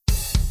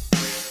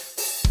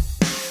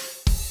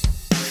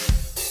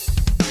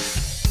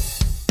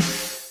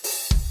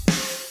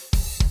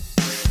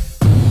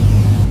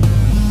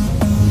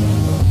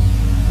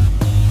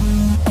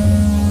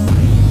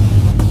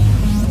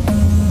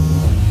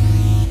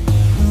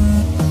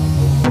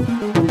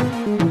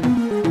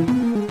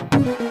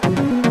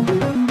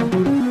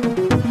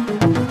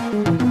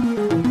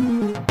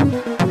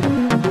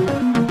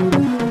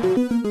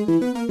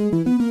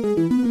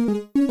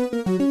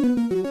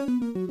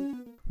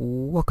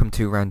welcome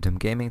to Random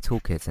Gaming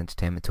Talk. It's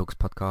Entertainment Talks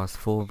podcast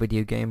for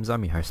video games.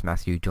 I'm your host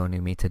Matthew.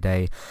 Joining me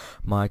today,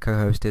 my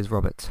co-host is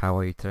Robert. How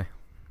are you today?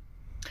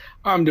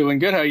 I'm doing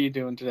good. How are you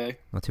doing today?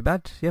 Not too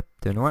bad. Yep,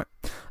 doing alright.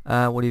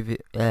 What have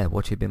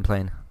you been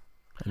playing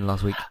in the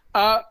last week?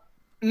 Not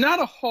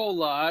a whole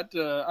lot.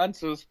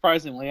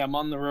 Unsurprisingly, I'm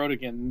on the road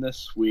again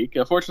this week.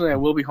 Fortunately, I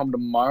will be home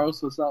tomorrow,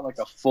 so it's not like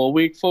a full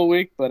week.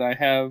 But I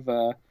have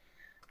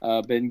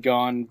been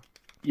gone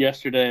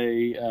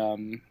yesterday,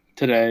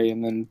 today,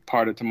 and then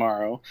part of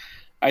tomorrow.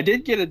 I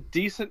did get a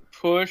decent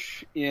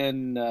push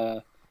in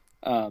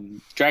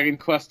Dragon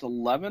Quest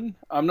XI.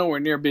 I'm nowhere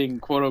near being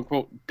quote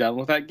unquote done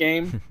with that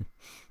game.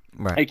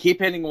 Right. I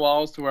keep hitting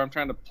walls to where I'm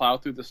trying to plow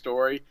through the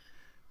story,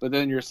 but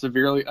then you're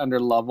severely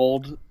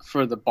underleveled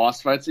for the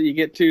boss fights that you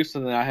get to, so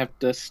then I have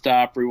to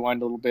stop,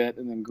 rewind a little bit,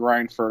 and then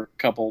grind for a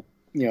couple,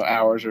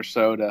 hours or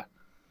so to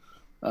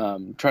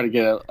try to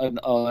get an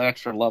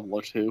extra level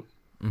or two.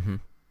 Mm-hmm.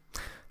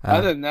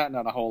 Other than that,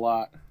 not a whole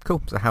lot.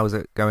 Cool. So how's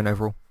it going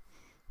overall?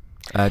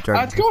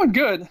 It's going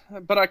good,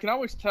 but I can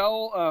always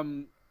tell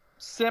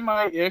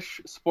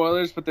semi-ish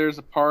spoilers, but there's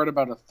a part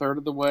about a third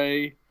of the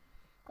way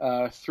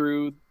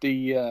through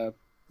the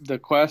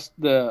quest,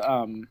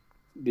 the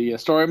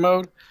story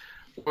mode,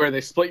 where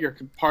they split your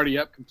party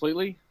up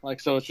completely,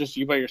 so it's just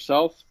you by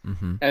yourself,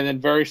 Mm-hmm. and then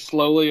very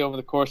slowly over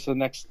the course of the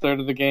next third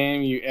of the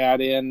game you add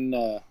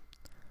in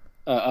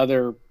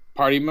other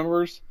party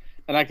members,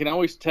 and I can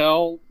always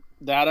tell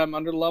that I'm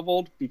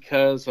underleveled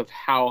because of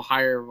how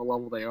higher of a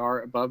level they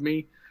are above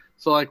me.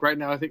 So right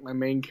now I think my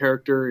main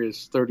character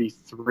is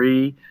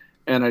 33,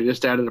 and I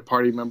just added a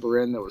party member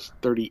in that was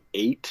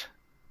 38,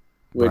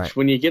 which Right.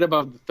 when you get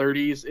above the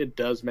 30s it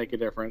does make a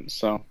difference.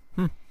 So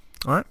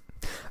Alright.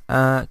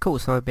 Cool.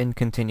 So I've been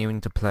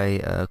continuing to play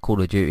Call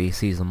of Duty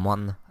Season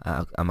 1.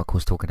 I'm of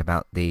course talking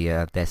about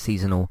their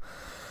seasonal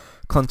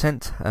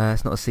content.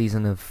 It's not a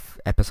season of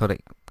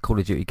episodic Call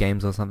of Duty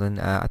games or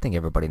something. I think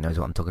everybody knows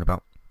what I'm talking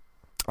about.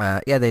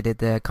 They did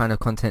their kind of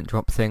content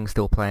drop thing,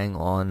 still playing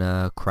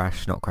on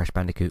Crash, not Crash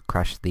Bandicoot,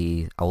 Crash,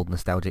 the old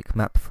nostalgic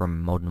map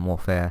from Modern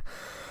Warfare.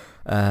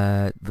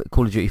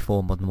 Call of Duty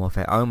 4 Modern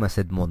Warfare. I almost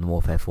said Modern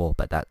Warfare 4,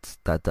 but that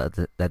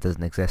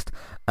doesn't exist.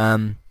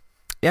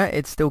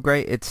 It's still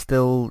great. It's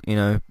still,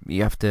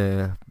 you have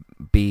to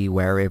be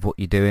wary of what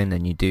you're doing,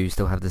 and you do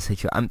still have the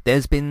situation.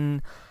 There's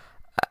been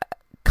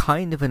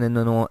kind of an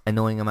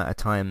annoying amount of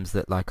times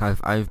that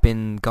I've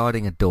been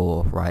guarding a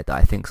door, right, that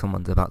I think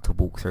someone's about to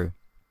walk through,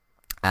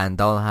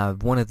 and I'll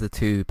have one of the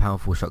two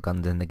powerful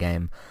shotguns in the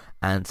game,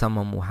 and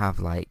someone will have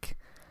an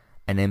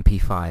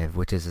MP5,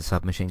 which is a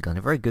submachine gun,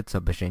 a very good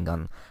submachine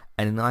gun,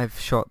 and I've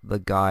shot the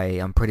guy,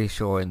 I'm pretty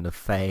sure, in the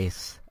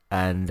face,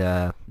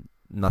 and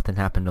nothing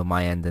happened on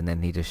my end, and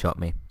then he just shot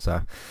me.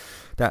 So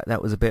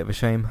that was a bit of a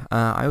shame.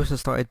 I also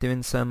started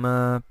doing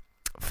some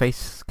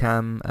face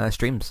cam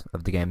streams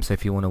of the game, so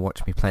if you want to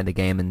watch me play the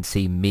game and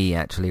see me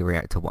actually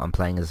react to what I'm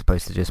playing as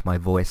opposed to just my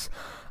voice,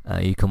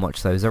 you can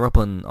watch those. They're up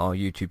on our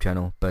YouTube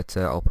channel, but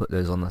I'll put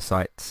those on the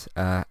site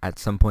at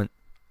some point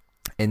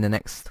in the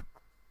next,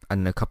 I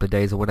don't know, couple of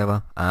days or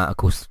whatever. Of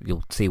course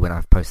you'll see when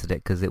I've posted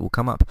it because it will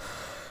come up.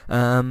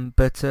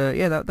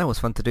 That was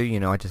fun to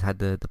do. I just had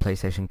the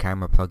PlayStation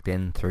camera plugged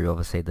in through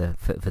obviously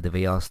for the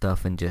VR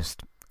stuff, and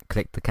just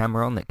clicked the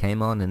camera on, it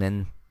came on, and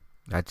then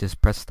I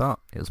just pressed start.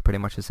 It was pretty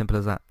much as simple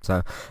as that.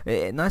 So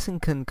nice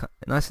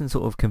and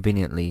sort of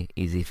conveniently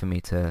easy for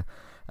me to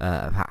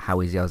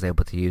how easy I was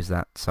able to use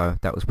that. So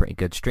that was pretty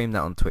good. Stream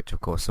that on Twitch, of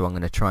course. So I'm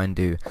going to try and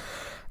do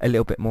a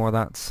little bit more of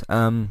that.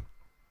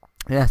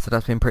 So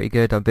that's been pretty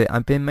good.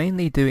 I've been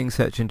mainly doing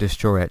search and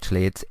destroy.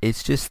 Actually,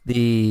 it's just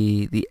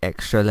the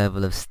extra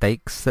level of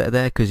stakes that are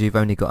there, because you've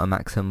only got a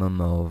maximum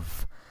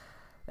of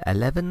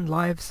 11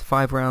 lives,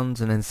 5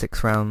 rounds, and then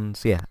 6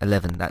 rounds.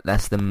 11.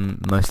 That's the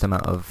most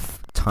amount of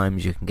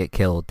times you can get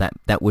killed.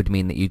 That would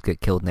mean that you'd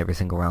get killed in every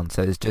single round.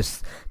 So it's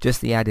just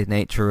the added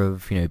nature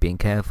of being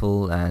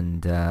careful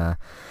and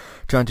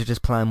trying to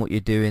just plan what you're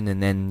doing,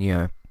 and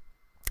then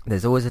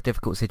there's always a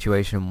difficult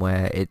situation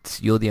where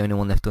you're the only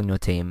one left on your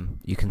team.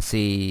 You can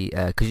see,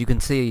 because you can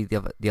see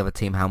the other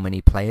team how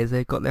many players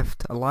they've got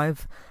left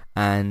alive,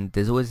 and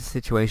there's always a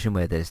situation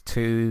where there's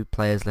 2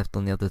 players left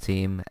on the other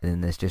team, and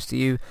then there's just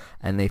you,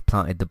 and they've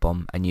planted the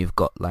bomb, and you've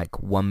got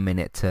 1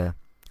 minute to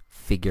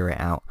figure it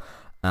out,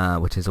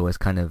 which is always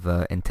kind of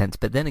intense.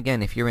 But then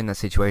again, if you're in that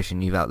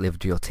situation, you've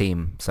outlived your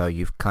team, so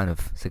you've kind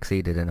of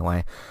succeeded in a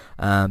way.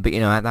 But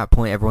at that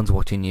point, everyone's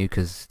watching you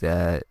because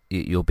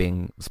you're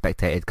being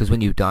spectated. Because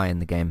when you die in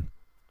the game,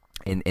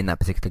 in that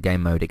particular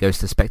game mode, it goes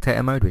to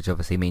spectator mode, which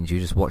obviously means you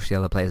just watch the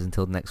other players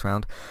until the next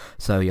round.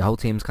 So your whole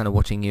team's kind of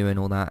watching you and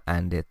all that,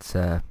 and it's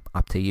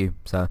up to you.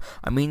 So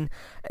I mean,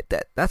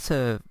 that's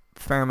a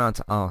fair amount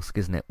to ask,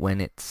 isn't it?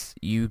 When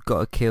you've got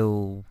to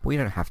kill. Well, you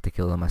don't have to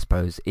kill them, I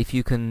suppose. If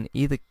you can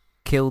either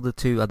kill the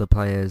 2 other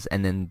players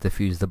and then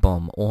defuse the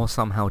bomb, or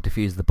somehow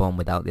defuse the bomb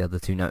without the other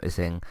 2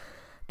 noticing,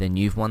 then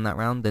you've won that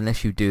round.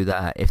 Unless you do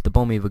that, if the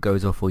bomb either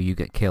goes off or you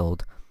get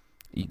killed,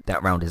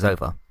 that round is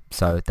over.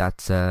 So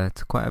that's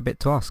it's quite a bit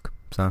to ask.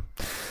 So,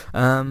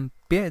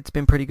 it's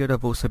been pretty good.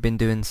 I've also been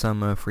doing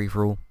some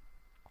free-for-all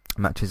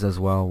matches as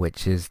well,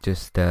 which is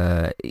just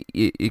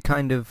you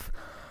kind of,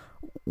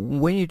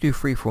 when you do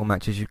free-for-all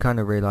matches, you kind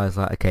of realize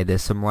like, okay,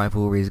 there's some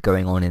rivalries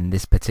going on in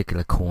this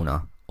particular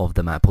corner of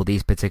the map, or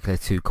these particular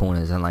two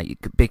corners, and like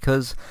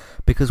because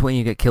when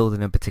you get killed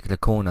in a particular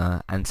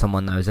corner and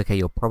someone knows, okay,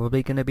 you're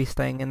probably going to be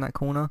staying in that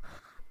corner,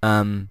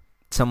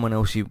 someone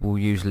else will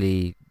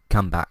usually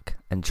come back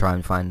and try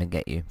and find and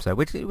get you. So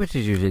which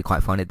is usually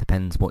quite fun. It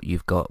depends what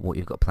you've got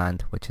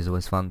planned, which is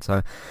always fun.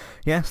 So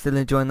yeah, still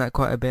enjoying that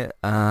quite a bit.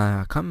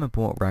 I can't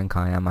remember what rank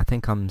I am. I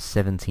think I'm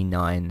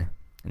 79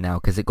 now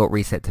because it got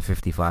reset to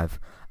 55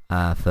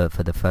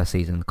 for the first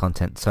season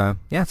content. So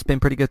yeah, it's been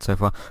pretty good so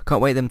far.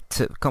 Can't wait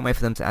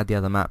for them to add the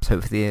other maps.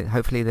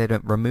 Hopefully they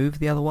don't remove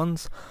the other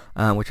ones,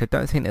 which I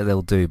don't think that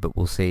they'll do, but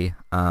we'll see.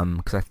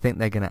 Because I think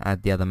they're going to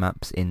add the other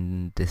maps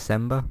in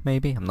December,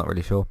 maybe. I'm not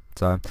really sure.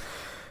 So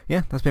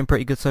yeah, that's been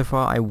pretty good so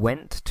far. I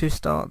went to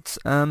start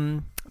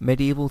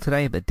Medieval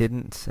today, but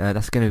didn't.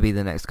 That's going to be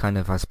the next kind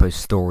of, I suppose,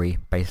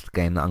 story-based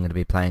game that I'm going to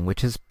be playing,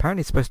 which is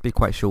apparently supposed to be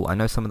quite short. I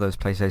know some of those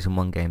PlayStation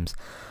 1 games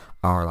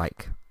are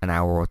like an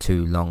hour or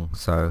two long,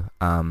 so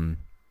in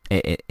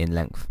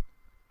length.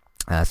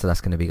 So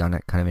that's going to be kind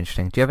of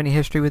interesting. Do you have any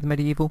history with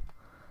Medieval,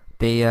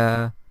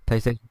 the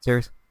PlayStation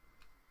series?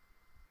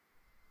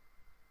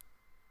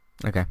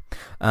 Okay.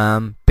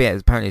 But yeah,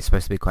 apparently it's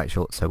supposed to be quite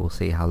short, so we'll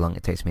see how long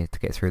it takes me to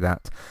get through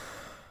that.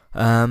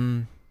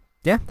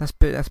 Yeah, that's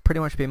pretty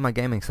much been my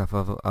gaming stuff.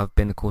 I've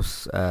been, of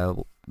course,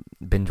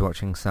 binge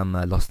watching some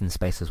Lost in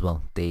Space as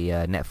well, the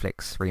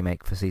Netflix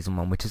remake for season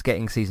 1, which is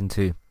getting season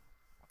 2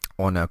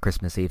 on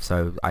Christmas Eve,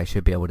 so I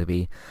should be able to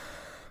be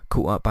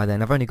caught up by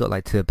then. I've only got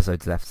like 2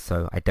 episodes left,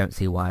 so I don't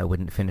see why I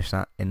wouldn't finish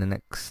that in the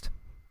next...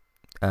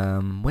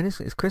 when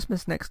is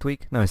Christmas next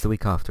week? No, it's the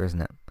week after,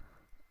 isn't it?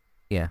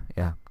 Yeah.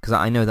 Because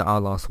I know that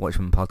our last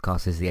Watchmen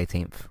podcast is the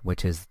 18th,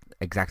 which is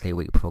exactly a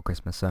week before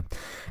Christmas. So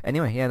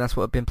anyway, yeah, that's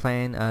what I've been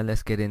playing.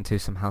 Let's get into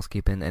some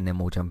housekeeping and then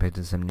we'll jump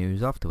into some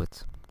news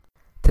afterwards.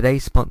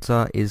 Today's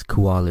sponsor is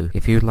Kualu.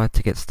 If you'd like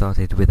to get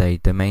started with a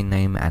domain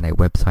name and a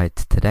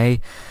website today,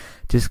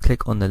 just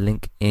click on the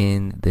link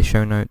in the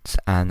show notes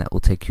and that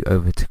will take you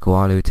over to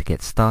Kualu to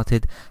get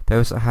started. They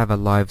also have a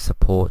live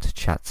support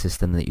chat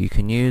system that you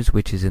can use,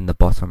 which is in the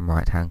bottom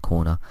right hand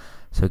corner.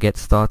 So get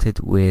started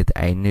with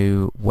a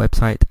new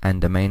website and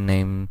domain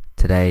name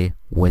today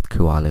with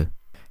Kualu.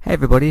 Hey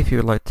everybody, if you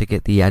would like to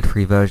get the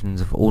ad-free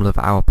versions of all of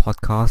our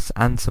podcasts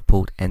and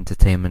support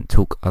Entertainment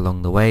Talk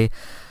along the way,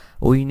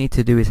 all you need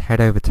to do is head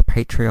over to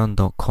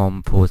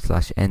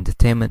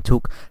patreon.com/entertainment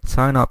talk.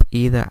 Sign up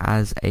either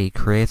as a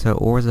creator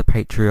or as a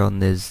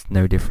Patreon. There's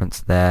no difference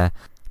there.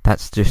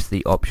 That's just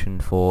the option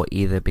for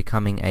either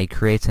becoming a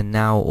creator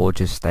now or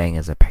just staying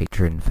as a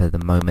patron for the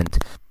moment.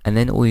 And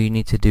then all you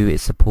need to do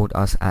is support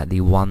us at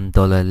the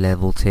 $1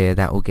 level tier.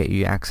 That will get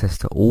you access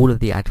to all of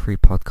the ad-free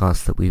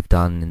podcasts that we've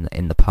done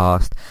in the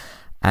past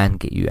and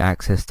get you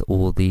access to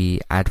all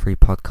the ad-free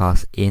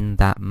podcasts in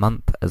that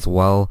month as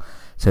well.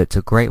 So it's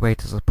a great way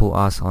to support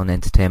us on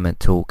Entertainment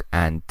Talk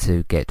and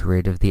to get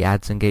rid of the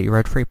ads and get your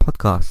ad-free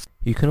podcasts.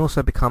 You can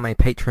also become a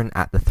patron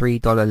at the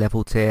 $3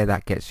 level tier.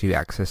 That gets you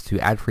access to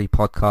ad-free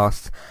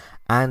podcasts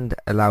and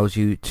allows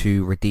you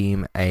to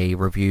redeem a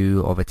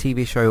review of a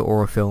TV show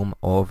or a film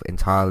of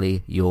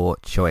entirely your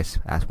choice.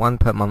 That's one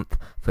per month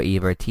for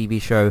either a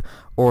TV show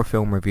or a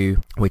film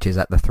review, which is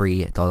at the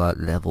 $3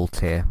 level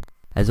tier.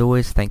 As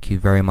always, thank you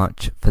very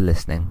much for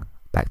listening.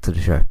 Back to the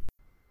show.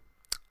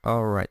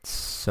 Alright,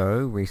 so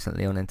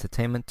recently on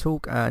Entertainment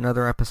Talk,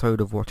 another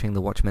episode of Watching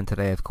the Watchmen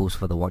today, of course,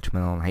 for the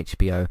Watchmen on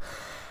HBO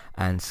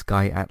and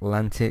Sky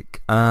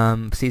Atlantic.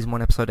 Season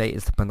 1 episode 8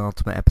 is the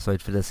penultimate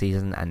episode for the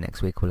season, and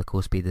next week will of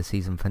course be the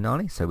season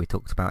finale, so we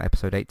talked about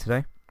episode 8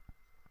 today.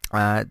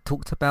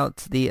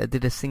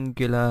 Did a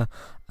singular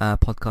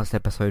podcast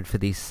episode for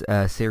the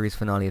series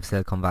finale of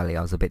Silicon Valley.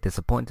 I was a bit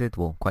disappointed,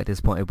 quite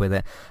disappointed with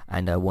it,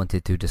 and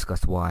wanted to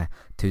discuss why.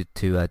 You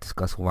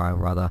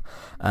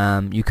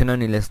can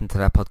only listen to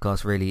that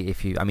podcast really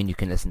if you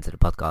can listen to the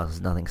podcast. There's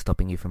nothing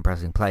stopping you from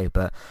pressing play,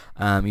 but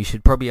you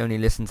should probably only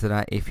listen to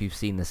that if you've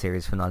seen the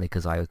series finale,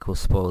 because I of course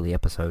spoil the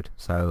episode.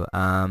 So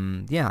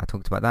yeah, I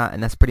talked about that,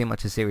 and that's pretty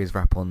much a series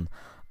wrap on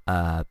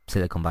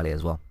Silicon Valley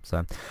as well.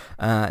 So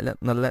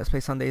Let's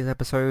Play Sunday's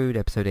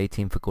episode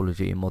 18 for Call of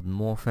Duty Modern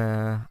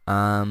Warfare.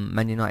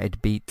 Man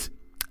United beat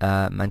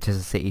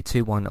Manchester City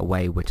 2-1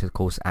 away, which of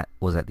course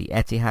was at the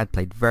Etihad.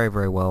 Played very,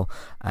 very well,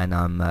 and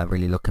I'm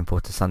really looking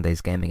forward to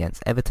Sunday's game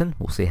against Everton.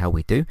 We'll see how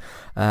we do.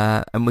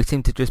 And we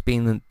seem to just be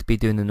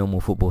doing the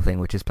normal football thing,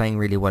 which is playing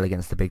really well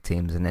against the big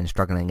teams and then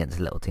struggling against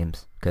the little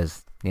teams,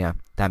 because yeah,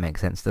 that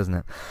makes sense, doesn't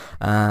it?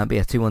 But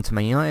yeah, 2-1 to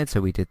Man United, so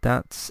we did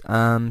that.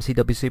 CW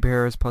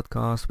Superheroes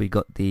podcast, we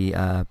got the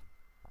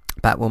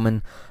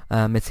Batwoman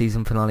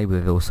mid-season finale.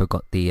 We've also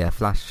got the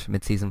Flash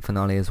mid-season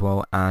finale as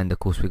well, and of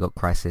course we got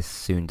Crisis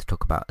soon to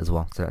talk about as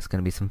well, so that's going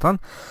to be some fun.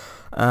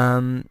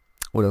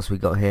 What else we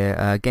got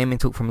here? Gaming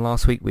talk from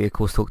last week. We of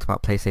course talked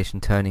about PlayStation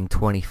turning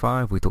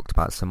 25. We talked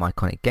about some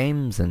iconic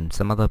games and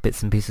some other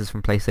bits and pieces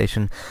from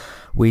PlayStation.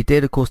 We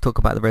did of course talk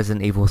about the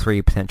Resident Evil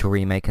 3 potential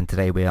remake, and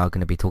today we are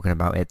going to be talking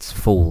about its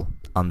full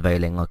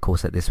unveiling, of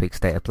course, at this week's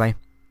State of Play.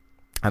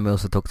 And we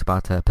also talked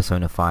about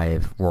Persona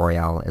 5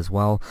 Royale as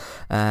well.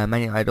 Man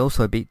United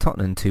also beat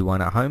Tottenham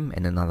 2-1 at home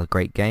in another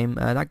great game.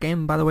 That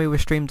game, by the way,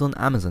 was streamed on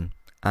Amazon,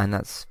 and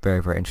that's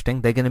very, very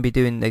interesting. They're going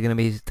to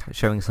be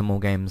showing some more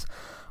games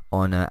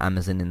on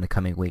Amazon in the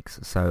coming weeks,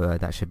 so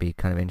that should be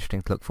kind of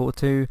interesting to look forward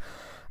to.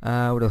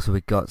 What else have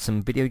we got?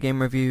 Some video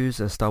game reviews,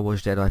 Star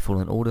Wars Jedi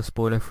Fallen Order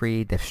spoiler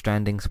free, Death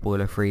Stranding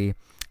spoiler free,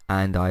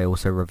 and I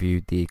also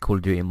reviewed the Call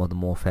of Duty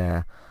Modern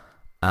Warfare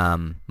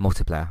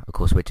multiplayer, of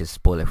course, which is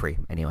spoiler free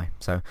anyway.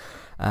 So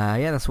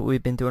yeah, that's what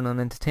we've been doing on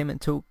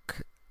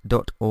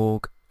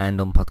entertainmenttalk.org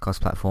and on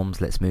podcast platforms.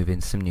 Let's move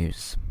into some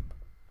news.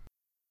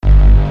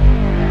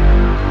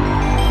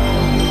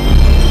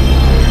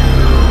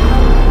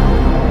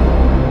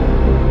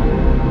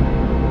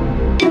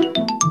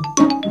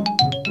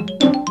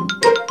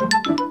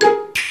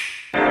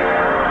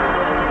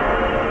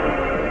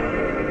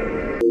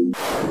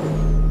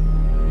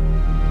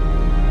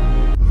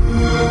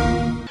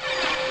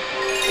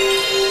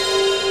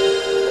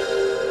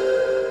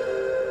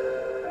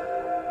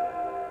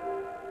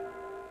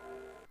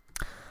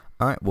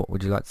 Alright, what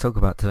would you like to talk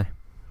about today?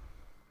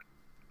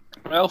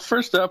 Well,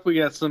 first up, we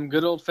got some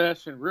good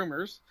old-fashioned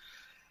rumors.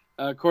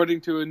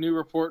 According to a new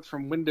report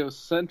from Windows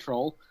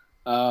Central,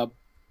 the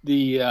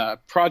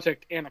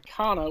Project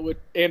Anaconda,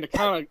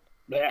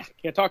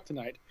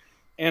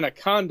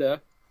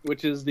 Anaconda,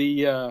 which is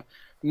the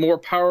more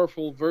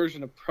powerful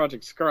version of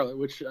Project Scarlet,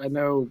 which I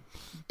know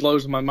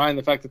blows my mind,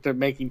 the fact that they're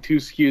making 2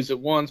 SKUs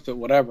at once, but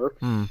whatever.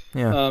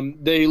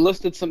 They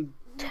listed some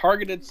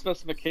targeted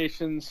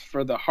specifications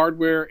for the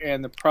hardware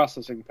and the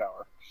processing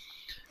power.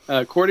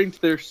 According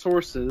to their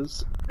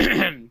sources,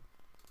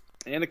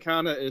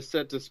 Anaconda is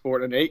set to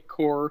sport an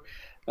 8-core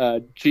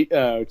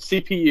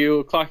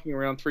CPU clocking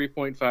around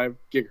 3.5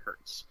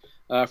 gigahertz.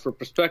 For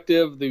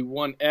perspective, the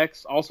One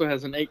X also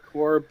has an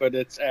 8-core, but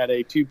it's at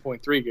a 2.3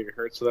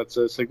 gigahertz, so that's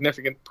a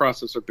significant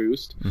processor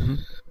boost.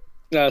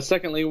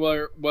 Secondly,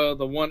 while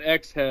the One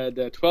X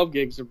had 12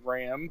 gigs of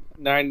RAM,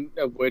 9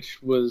 of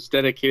which was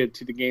dedicated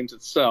to the games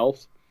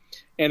itself,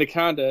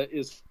 Anaconda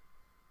is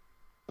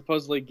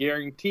supposedly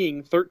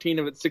guaranteeing 13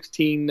 of its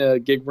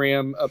 16 gig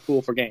RAM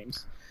pool for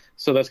games.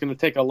 So that's going to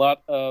take a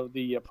lot of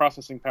the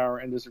processing power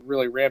and just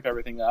really ramp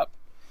everything up.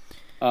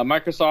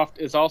 Microsoft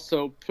is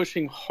also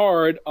pushing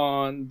hard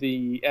on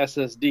the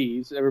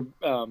SSDs.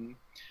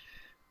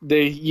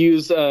 They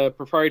use a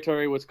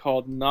proprietary what's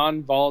called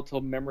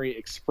non-volatile memory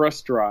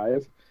express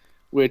drive,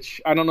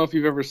 which I don't know if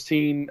you've ever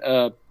seen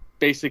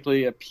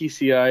basically a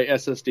PCI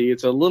SSD.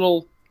 It's a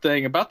little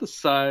thing about the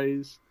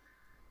size.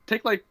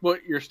 Take like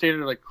what your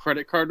standard like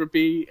credit card would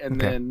be, and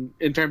then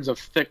in terms of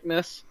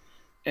thickness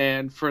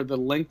and for the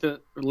length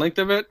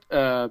of it,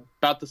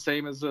 about the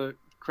same as a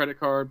credit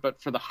card,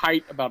 but for the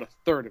height, about a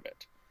third of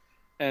it.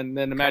 And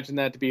then imagine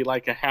that to be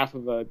like a half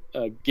of a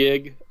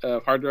gig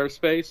of hard drive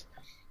space.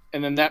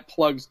 And then that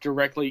plugs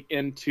directly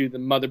into the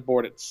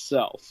motherboard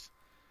itself.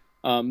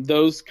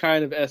 Those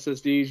kind of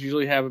SSDs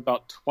usually have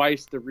about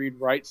twice the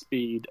read-write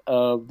speed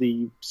of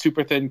the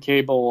super thin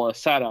cable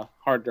SATA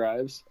hard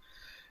drives.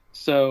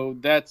 So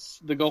that's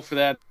the goal for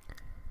that.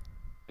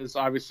 Is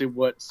obviously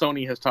what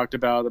Sony has talked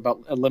about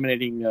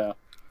eliminating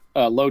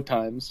load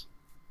times,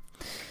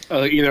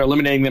 either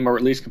eliminating them or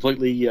at least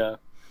completely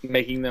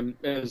making them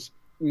as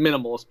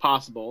minimal as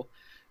possible.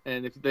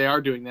 And if they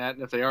are doing that,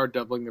 and if they are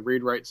doubling the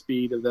read-write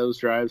speed of those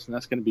drives, then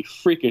that's going to be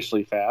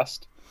freakishly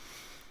fast.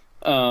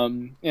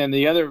 And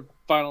the other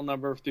final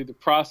number through the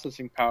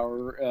processing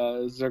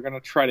power is they're going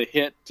to try to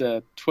hit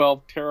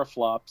 12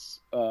 teraflops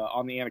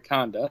on the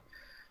Anaconda.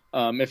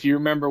 If you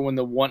remember when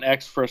the One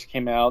X first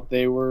came out,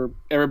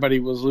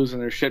 everybody was losing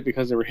their shit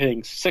because they were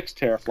hitting 6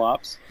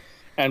 teraflops.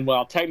 And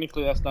while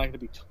technically that's not going to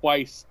be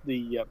twice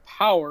the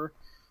power,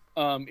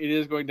 it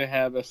is going to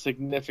have a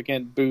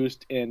significant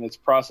boost in its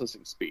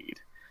processing speed.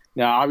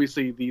 Now,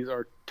 obviously, these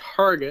are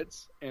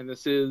targets, and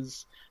this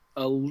is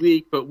a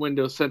leak, but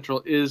Windows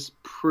Central is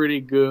pretty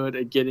good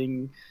at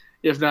getting,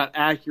 if not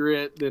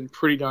accurate, then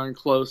pretty darn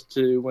close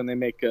to when they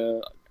make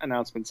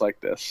announcements like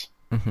this.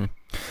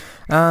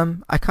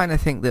 I kind of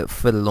think that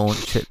for the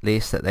launch, at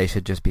least, that they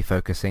should just be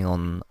focusing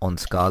on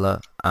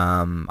Scarlet.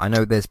 I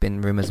know there's been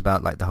rumors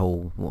about like the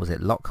whole, what was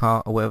it,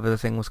 Lockhart or whatever the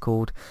thing was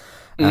called,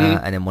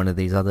 and then one of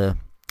these other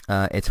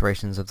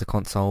iterations of the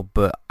console,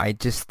 but I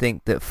just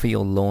think that for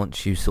your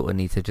launch you sort of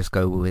need to just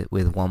go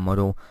with one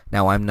model.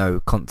 Now, I'm no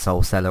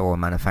console seller or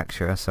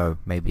manufacturer, so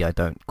maybe I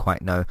don't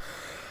quite know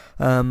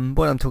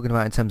what I'm talking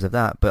about in terms of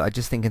that, but I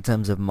just think in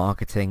terms of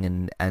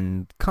marketing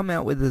and come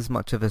out with as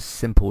much of a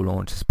simple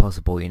launch as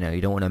possible. You know,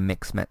 you don't want to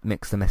mix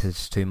the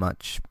message too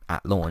much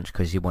at launch,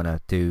 because you want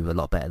to do a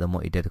lot better than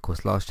what you did, of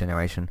course, last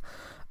generation.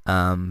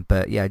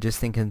 But yeah, just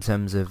think in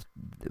terms of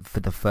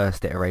for the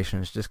first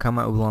iterations, just come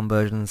out with one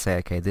version and say,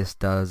 okay, this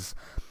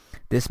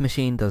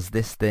machine does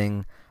this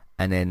thing,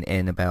 and then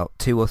in about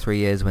 2 or 3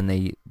 years when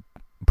they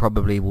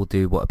probably will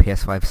do what a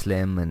PS5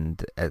 Slim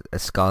and a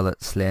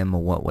Scarlet Slim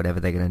or whatever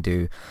they're going to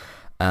do,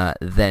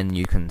 then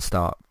you can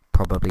start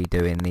probably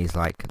doing these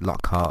like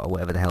Lockhart or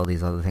whatever the hell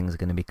these other things are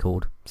going to be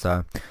called.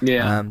 So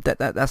Yeah.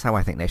 that's how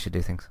I think they should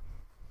do things.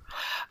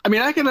 I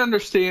mean, I can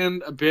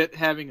understand a bit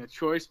having a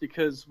choice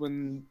because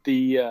when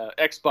the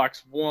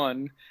Xbox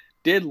One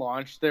did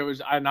launch,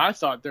 and I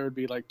thought there would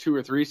be like 2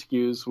 or 3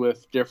 SKUs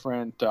with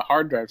different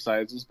hard drive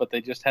sizes, but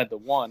they just had the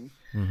one.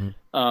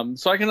 Mm-hmm.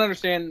 So I can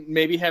understand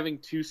maybe having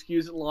 2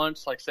 SKUs at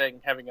launch, like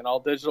saying having an all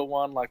digital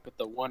one, like with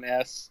the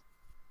 1S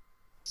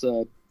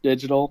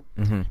digital,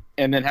 Mm-hmm.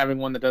 and then having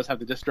one that does have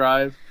the disk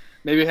drive.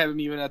 Maybe have them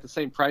even at the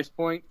same price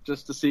point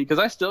just to see, because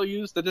I still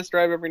use the disk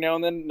drive every now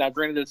and then. Now,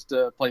 granted, it's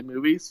to play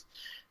movies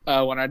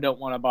when I don't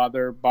want to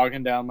bother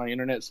bogging down my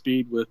internet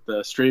speed with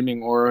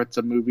streaming, or it's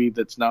a movie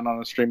that's not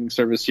on a streaming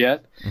service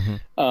yet.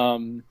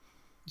 Mm-hmm.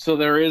 So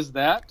there is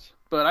that,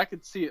 but I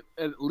could see it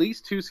at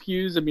least 2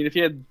 SKUs. I mean, if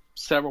you had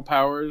several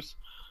powers,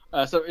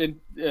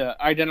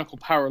 identical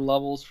power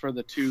levels for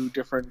the 2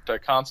 different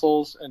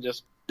consoles, and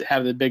just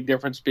have the big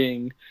difference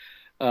being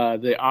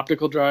the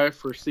optical drive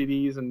for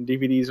CDs and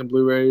DVDs and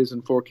Blu-rays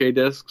and 4K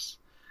discs.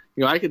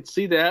 I could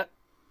see that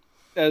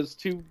as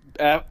 2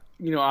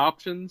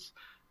 options,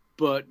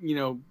 but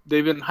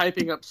they've been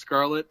hyping up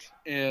Scarlet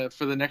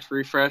for the next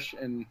refresh,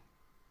 and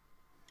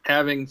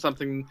having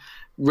something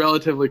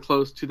relatively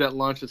close to that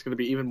launch that's going to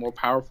be even more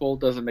powerful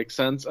doesn't make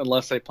sense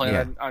unless they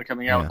plan on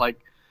coming out with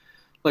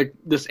like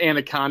this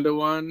Anaconda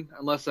one,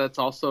 unless that's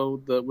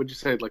also would you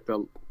say like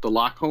the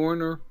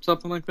Lockhorn or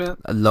something like that?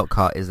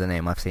 Lockhart is the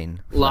name I've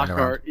seen.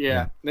 Lockhart,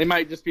 yeah. They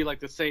might just be like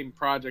the same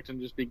project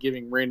and just be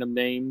giving random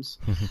names.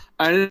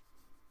 And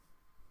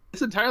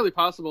it's entirely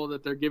possible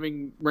that they're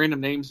giving random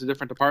names to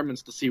different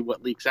departments to see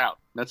what leaks out.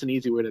 That's an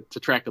easy way to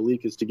track a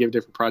leak, is to give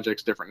different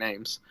projects different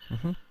names.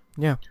 Mm-hmm.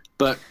 Yeah.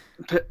 But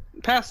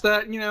past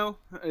that,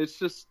 it's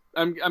just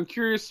I'm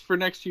curious for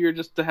next year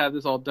just to have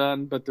this all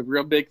done. But the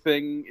real big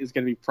thing is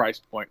going to be price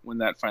point when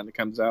that finally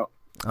comes out.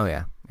 Oh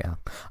yeah.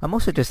 I'm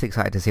also just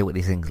excited to see what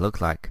these things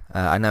look like.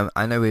 I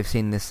know we've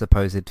seen this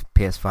supposed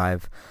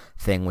PS5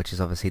 thing, which is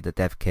obviously the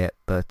dev kit,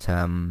 but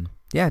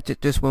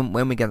just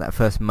when we get that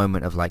first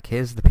moment of like,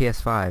 here's the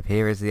PS5,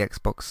 here is the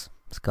Xbox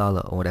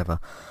Scarlet or whatever,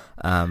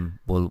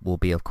 will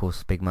be of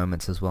course big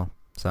moments as well.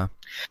 So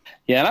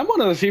yeah, and I'm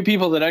one of the few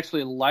people that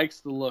actually likes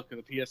the look of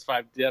the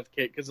PS5 dev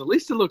kit, because at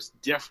least it looks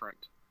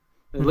different.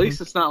 At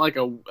least it's not like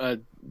a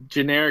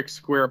generic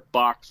square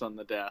box on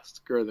the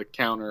desk or the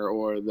counter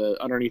or the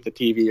underneath the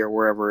TV or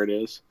wherever it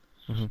is.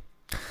 Mm-hmm.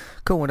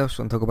 Cool. What else do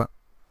you want to talk about?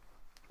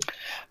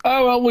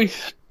 Oh, well, we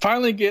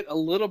finally get a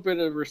little bit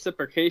of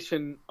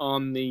reciprocation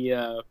on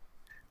the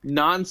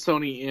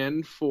non-Sony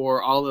end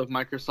for all of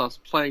Microsoft's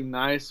playing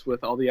nice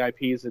with all the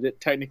IPs that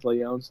it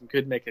technically owns and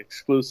could make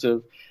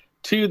exclusive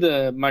to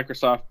the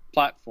Microsoft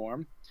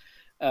platform.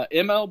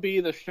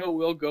 MLB The Show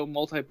will go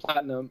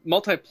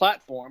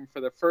multi-platform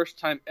for the first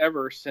time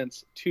ever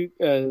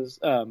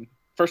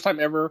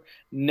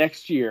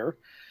next year.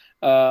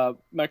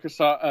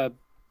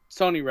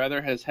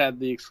 Sony has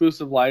had the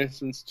exclusive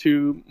license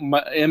to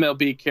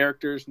MLB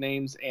characters,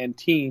 names, and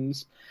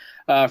teams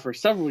for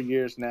several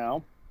years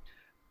now.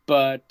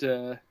 But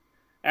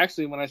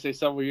actually, when I say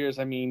several years,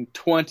 I mean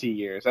 20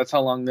 years. That's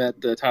how long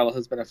that the title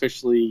has been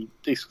officially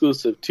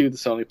exclusive to the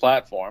Sony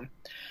platform.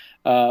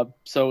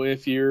 So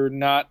if you're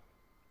not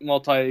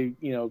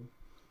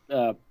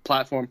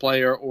platform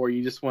player, or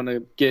you just want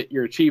to get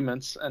your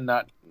achievements and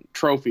not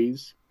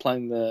trophies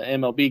playing the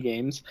MLB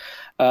games,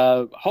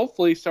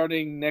 hopefully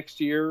starting next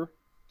year,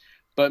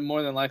 but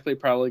more than likely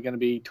probably going to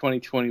be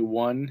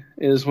 2021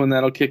 is when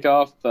that'll kick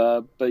off.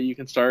 But you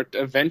can start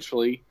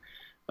eventually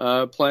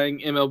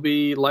playing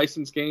MLB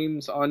licensed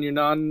games on your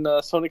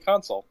non-Sony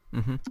console.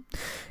 Mm-hmm.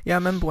 Yeah, I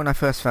remember when I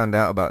first found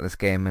out about this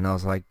game, and I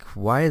was like,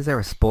 why is there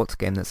a sports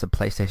game that's a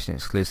PlayStation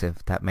exclusive?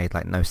 That made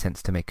like no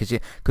sense to me,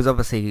 because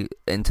obviously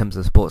in terms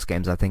of sports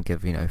games I think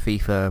of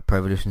FIFA, Pro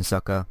Evolution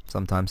Soccer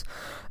sometimes,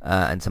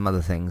 and some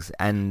other things,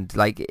 and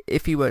like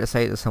if you were to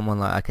say to someone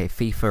like, okay,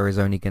 FIFA is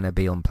only going to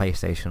be on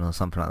PlayStation or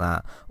something like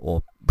that,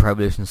 or Pro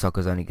Evolution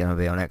Soccer is only going to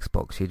be on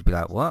Xbox, you'd be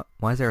like, what?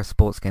 Why is there a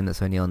sports game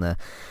that's only on the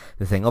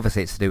thing?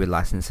 Obviously it's to do with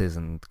licenses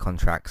and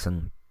contracts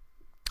and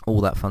all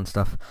that fun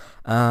stuff.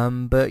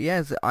 But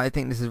yeah, I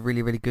think this is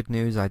really, really good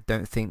news. I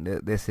don't think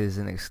that this is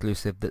an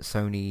exclusive that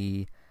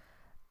Sony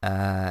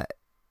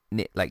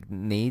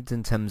needs,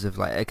 in terms of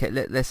like, okay,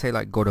 let's say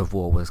like God of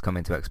War was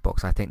coming to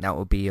Xbox. I think that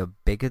would be a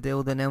bigger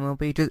deal than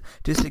MLB,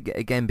 just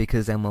again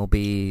because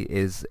MLB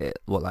is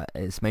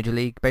it's Major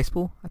League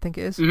Baseball, I think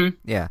it is. Mm-hmm.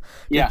 Yeah,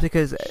 just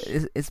because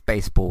it's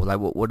baseball. Like,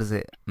 what does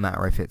it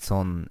matter if it's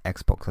on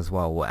Xbox as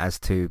well? As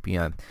to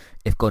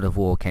if God of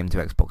War came to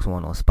Xbox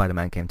One or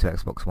Spider-Man came to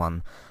Xbox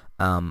One,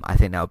 I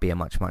think that would be a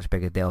much, much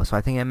bigger deal. So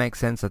I think it makes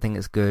sense. I think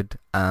it's good.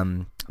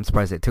 I'm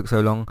surprised it took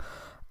so long.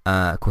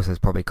 Of course, there's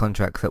probably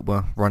contracts that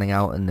were running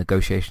out and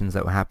negotiations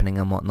that were happening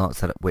and whatnot,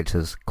 which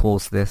has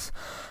caused this.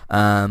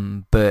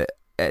 But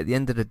at the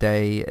end of the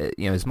day,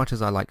 as much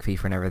as I like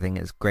FIFA and everything,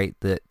 it's great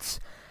that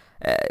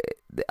uh,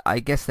 I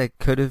guess there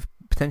could have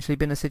potentially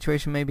been a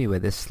situation maybe where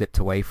this slipped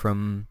away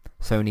from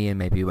Sony and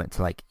maybe went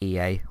to like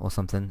EA or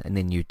something, and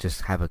then you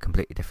just have a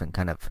completely different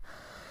kind of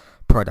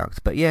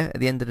product. But yeah, at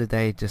the end of the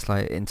day, just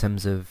like in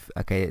terms of,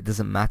 okay, it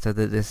doesn't matter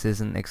that this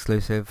isn't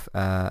exclusive,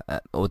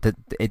 or that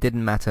it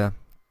didn't matter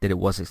that it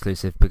was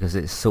exclusive, because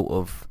it sort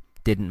of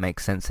didn't make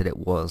sense that it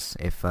was,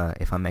 if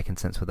I'm making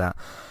sense with that.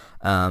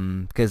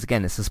 Because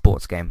again, it's a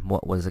sports game.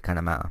 What does it kind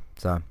of matter?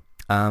 So,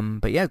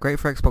 but yeah, great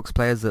for Xbox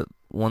players that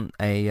want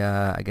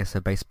I guess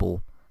a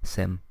baseball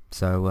sim.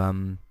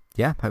 So,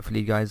 yeah, hopefully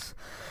you guys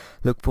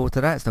look forward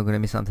to that. It's not going to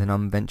be something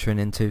I'm venturing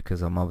into,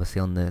 because I'm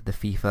obviously on the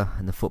FIFA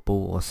and the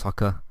football or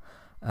soccer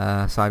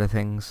side of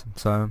things.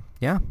 So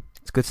yeah,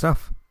 it's good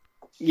stuff.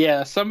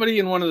 Yeah, somebody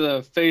in one of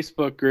the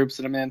Facebook groups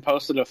that I'm in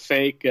posted a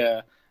fake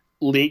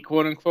leak,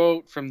 quote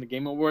unquote, from the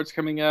Game Awards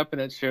coming up,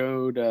 and it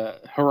showed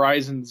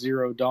Horizon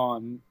Zero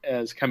Dawn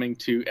as coming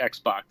to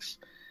Xbox.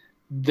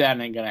 That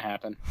ain't gonna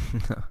happen.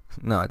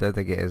 No, I don't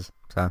think it is.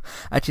 So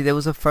actually, there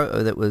was a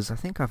photo that was, I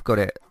think I've got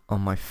it on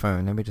my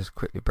phone. Let me just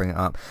quickly bring it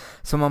up.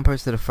 Someone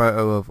posted a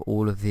photo of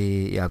all of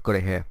the, yeah, I've got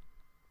it here.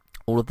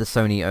 All of the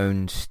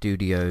Sony-owned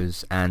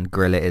studios, and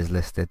Guerrilla is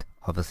listed,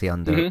 obviously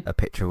under a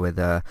picture with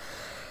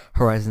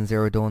Horizon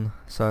Zero Dawn.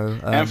 So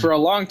and for a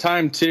long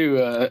time too,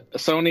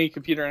 Sony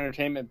Computer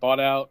Entertainment bought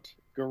out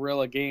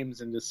Guerrilla Games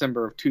in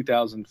December of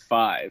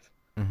 2005.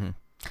 Mm-hmm.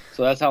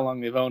 So that's how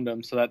long they've owned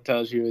them. So that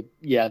tells you,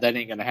 yeah, that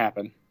ain't gonna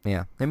happen.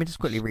 Yeah, let me just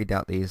quickly read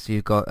out these.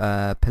 You've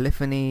got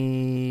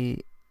Polyphony.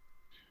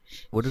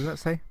 What does that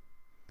say?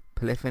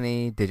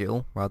 Polyphony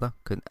Digital, rather.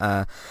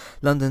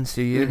 London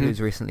Studio, who's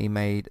recently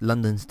made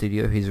Blood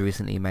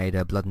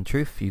and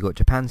Truth. You got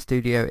Japan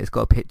Studio. It's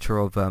got a picture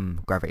of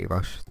Gravity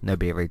Rush.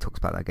 Nobody really talks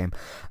about that game.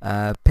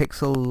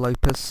 Pixel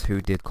Lopus,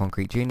 who did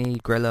Concrete Genie,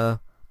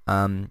 Grilla,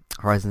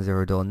 Horizon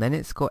Zero Dawn. Then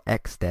it's got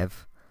XDev,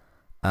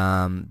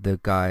 the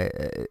guy,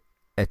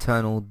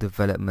 Eternal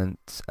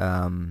Development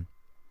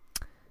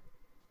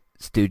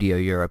Studio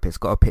Europe. It's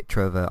got a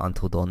picture of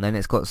Until Dawn. Then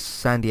it's got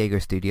San Diego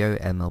Studio,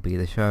 MLB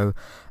The Show,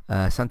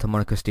 Santa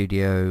Monica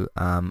Studio,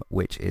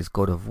 which is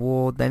God of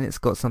War. Then it's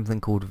got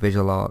something called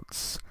Visual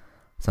Arts,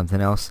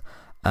 something else.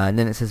 And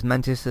then it says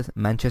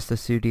Manchester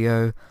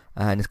Studio,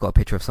 and it's got a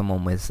picture of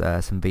someone with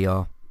some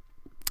VR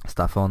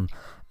stuff on.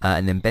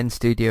 And then Ben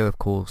Studio, of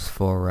course,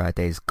 for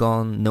Days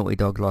Gone, Naughty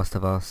Dog, Last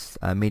of Us,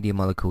 Media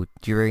Molecule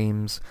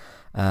Dreams,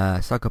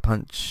 Sucker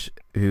Punch,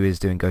 who is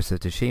doing Ghost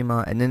of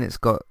Tsushima. And then it's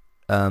got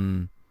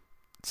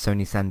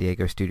Sony San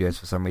Diego Studios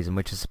for some reason,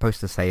 which is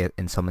supposed to say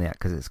Insomniac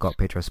because it's got a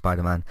picture of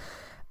Spider-Man.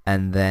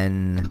 And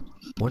then,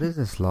 what is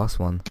this last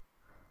one?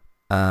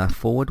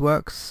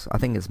 ForwardWorks? I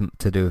think it's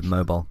to do with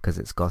mobile because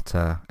it's got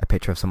a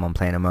picture of someone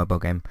playing a mobile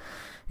game.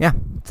 Yeah,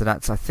 so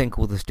that's, I think,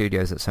 all the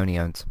studios that Sony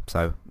owns.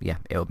 So, yeah,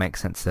 it would make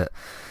sense that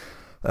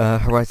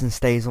Horizon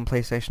stays on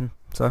PlayStation.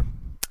 So,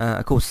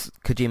 of course,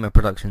 Kojima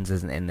Productions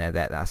isn't in there.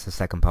 That's a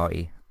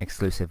second-party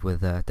exclusive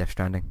with Death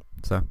Stranding.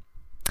 So...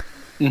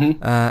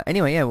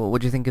 anyway, yeah, what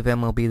do you think of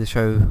MLB The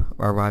Show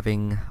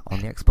arriving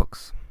on the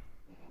Xbox?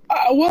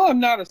 Well, I'm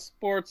not a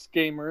sports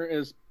gamer,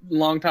 as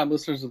longtime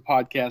listeners of the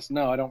podcast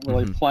know. I don't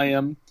really play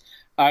them.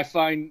 I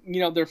find,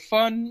 they're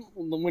fun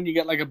when you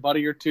get like a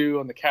buddy or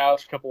two on the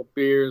couch, a couple of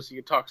beers, you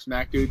can talk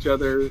smack to each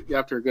other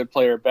after a good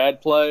play or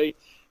bad play.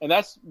 And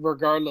that's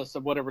regardless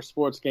of whatever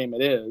sports game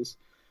it is.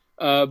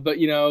 But,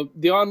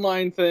 the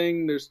online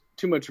thing, there's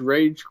too much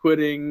rage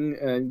quitting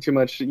and too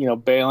much,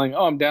 bailing.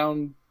 Oh, I'm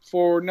down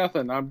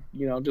 4-0.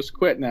 I'm, just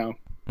quit now.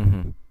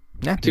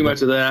 Yeah, too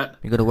much of that.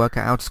 You got to work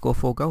out how to score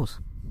 4 goals.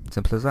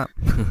 Simple as that.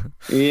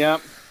 Yeah.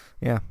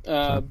 Yeah.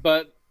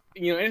 But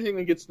anything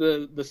that gets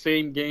the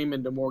same game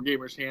into more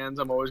gamers' hands,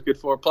 I'm always good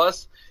for.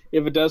 Plus,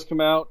 if it does come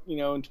out, in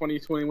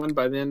 2021,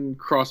 by then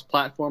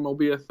cross-platform will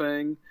be a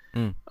thing.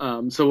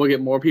 So we'll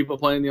get more people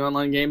playing the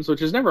online games,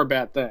 which is never a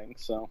bad thing.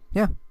 So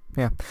yeah.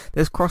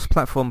 There's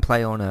cross-platform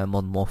play on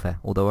Modern Warfare,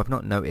 although I've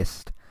not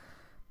noticed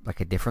like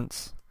a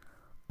difference.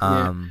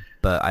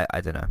 But I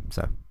don't know.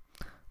 So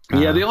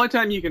yeah, the only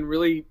time you can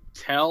really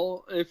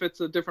tell if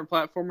it's a different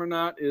platform or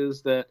not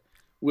is that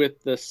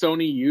with the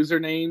Sony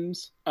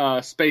usernames,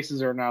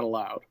 spaces are not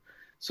allowed.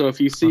 So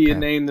if you see a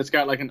name that's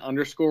got like an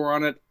underscore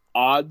on it,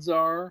 odds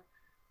are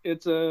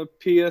it's a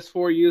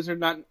PS4 user.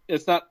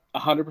 It's not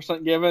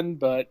 100% given,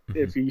 but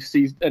if you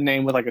see a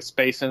name with like a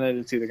space in it,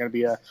 it's either going to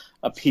be a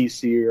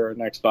PC or an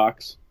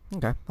Xbox.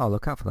 Okay, I'll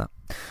look out for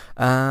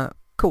that.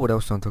 Cool. What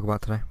else do you want to talk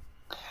about today?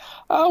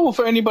 Well,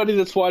 for anybody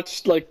that's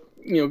watched,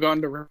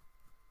 gone to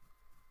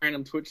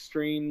random Twitch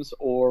streams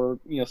or,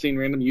 seen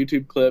random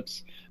YouTube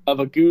clips of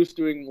a goose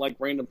doing,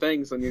 random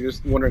things, and you're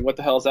just wondering what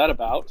the hell is that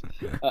about.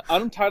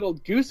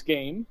 Untitled Goose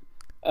Game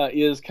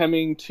is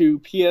coming to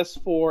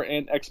PS4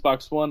 and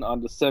Xbox One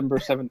on December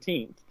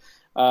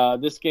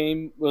 17th. This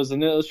game was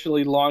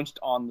initially launched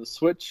on the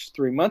Switch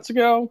 3 months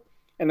ago,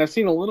 and I've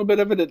seen a little bit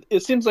of it.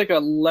 It seems like a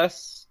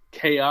less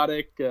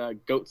chaotic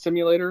goat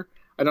simulator.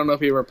 I don't know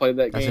if you ever played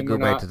that game. That's a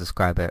good way to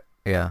describe it.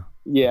 Yeah.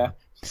 Yeah.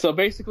 So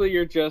basically,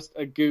 you're just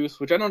a goose,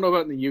 which I don't know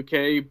about in the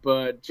UK,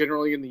 but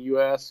generally in the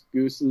US,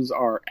 gooses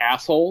are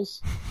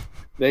assholes.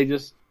 They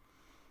just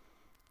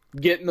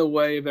get in the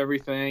way of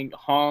everything,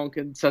 honk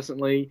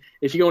incessantly.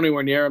 If you go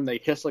anywhere near them, they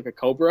hiss like a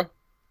cobra.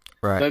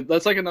 Right.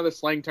 That's like another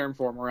slang term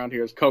for them around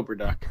here is cobra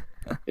duck.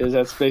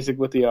 That's basically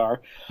what they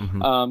are.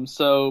 Mm-hmm.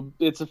 So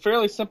it's a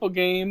fairly simple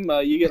game.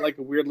 You get like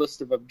a weird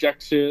list of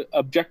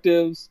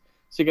objectives.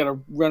 So you got to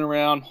run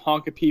around,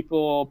 honk at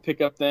people,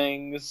 pick up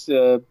things,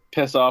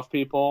 piss off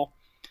people.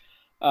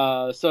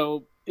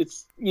 So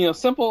it's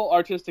simple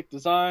artistic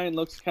design,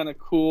 looks kind of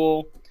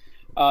cool.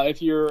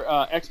 If you're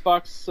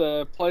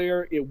Xbox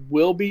player, it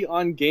will be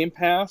on Game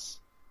Pass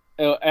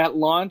at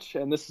launch,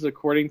 and this is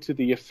according to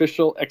the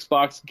official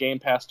Xbox Game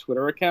Pass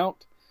Twitter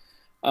account.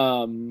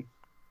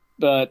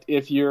 But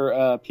if you're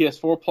a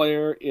PS4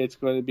 player, it's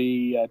going to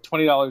be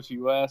 $20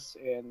 US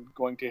and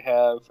going to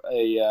have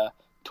a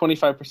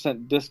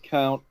 25%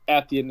 discount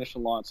at the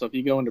initial launch. So if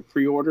you go into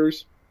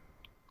pre-orders,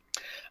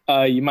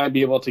 you might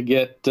be able to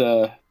get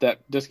that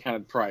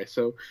discounted price.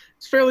 So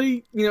it's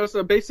fairly, it's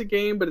a basic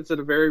game, but it's at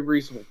a very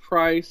reasonable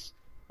price.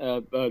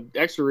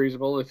 Extra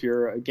reasonable if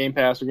you're a Game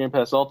Pass or Game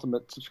Pass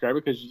Ultimate subscriber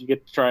because you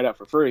get to try it out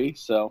for free.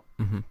 So.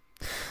 Mm-hmm.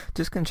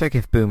 Just gonna check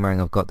if Boomerang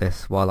have got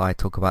this while I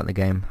talk about the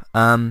game.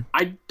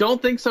 I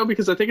don't think so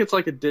because I think it's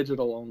like a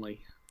digital only.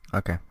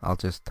 Okay, I'll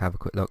just have a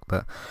quick look.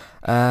 But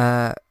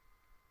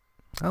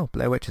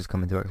Blair Witch is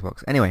coming to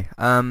Xbox. Anyway,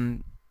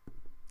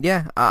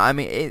 yeah, I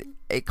mean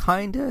it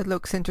kind of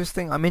looks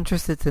interesting. I'm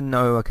interested to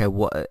know, okay,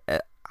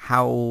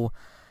 how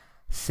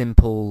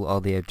simple are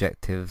the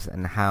objectives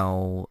and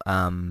how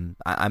I'm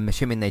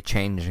assuming they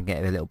change and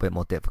get a little bit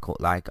more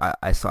difficult. Like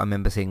I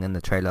remember seeing in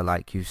the trailer,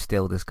 like you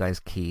steal this guy's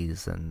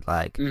keys and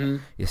like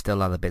you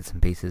steal other bits and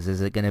pieces.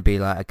 Is it going to be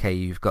like, okay,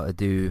 you've got to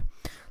do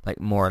like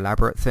more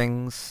elaborate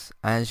things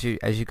as you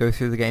go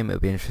through the game? It'll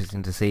be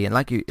interesting to see. And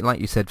like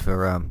you said,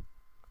 for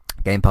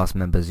Game Pass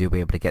members, you'll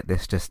be able to get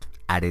this just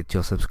added to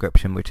your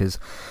subscription, which is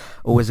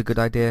always a good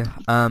idea.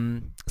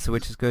 So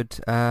which is good.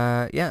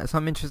 Yeah, so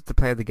I'm interested to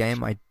play the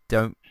game. I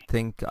don't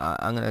think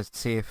I'm gonna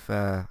see if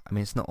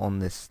it's not on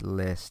this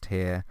list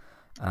here.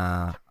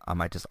 I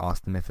might just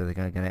ask them if they're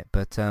gonna get it,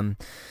 but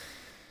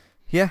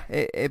yeah,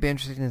 it'd be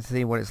interesting to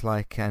see what it's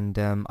like. And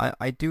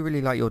I do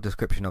really like your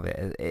description of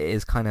it. It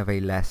is kind of a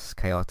less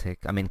chaotic.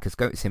 I mean, because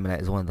Goat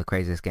Simulator is one of the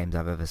craziest games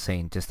I've ever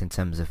seen, just in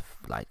terms of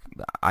like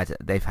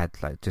they've had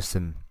like just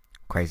some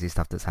crazy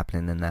stuff that's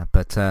happening in there.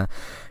 But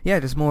yeah,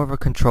 just more of a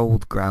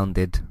controlled,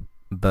 grounded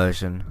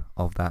version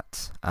of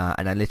that.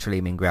 And I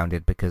literally mean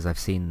grounded because I've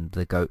seen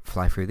the goat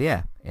fly through the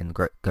air in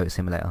Goat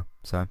Simulator.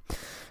 So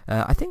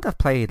I think I've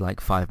played like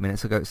 5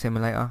 minutes of Goat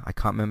Simulator. I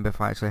can't remember if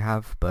I actually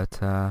have, but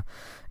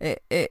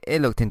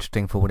it looked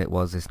interesting for what it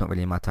was. It's not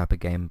really my type of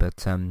game,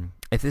 but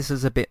if this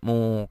is a bit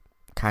more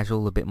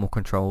casual, a bit more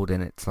controlled,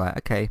 and it's like,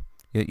 okay,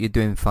 you're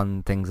doing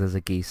fun things as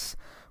a geese,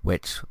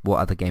 which what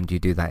other game do you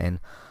do that in?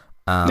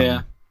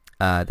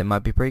 They might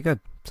be pretty good.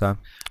 So,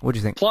 what do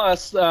you think?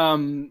 Plus,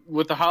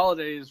 with the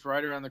holidays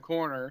right around the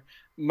corner,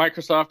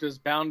 Microsoft is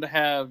bound to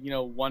have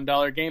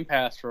 $1 Game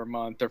Pass for a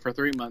month or for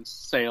 3 months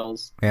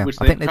sales. Yeah, which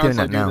I think they're doing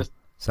that now.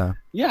 So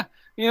yeah,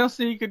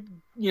 so you could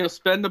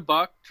spend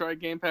 $1, try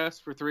Game Pass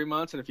for 3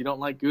 months, and if you don't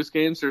like Goose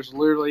Games, there's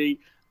literally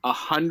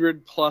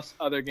 100+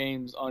 other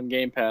games on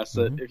Game Pass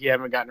that if you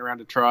haven't gotten around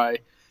to try,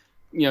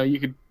 you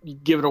could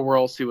give it a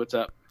whirl, see what's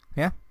up.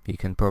 Yeah, you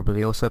can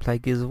probably also play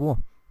Gears of War.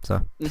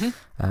 So,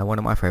 one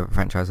of my favourite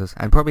franchises.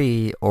 And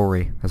probably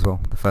Ori as well.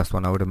 The first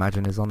one I would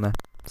imagine is on there.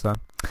 So,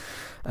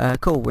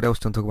 cool. What else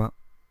do you want to talk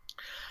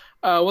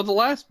about? Well, the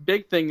last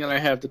big thing that I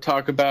have to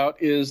talk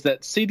about is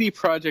that CD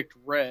Projekt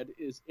Red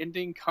is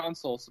ending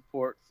console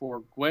support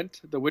for Gwent,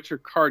 the Witcher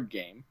card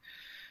game.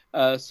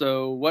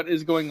 So what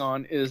is going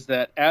on is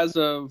that as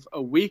of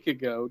a week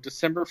ago,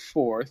 December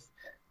 4th,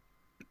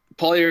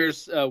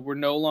 players were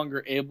no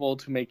longer able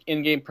to make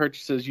in-game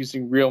purchases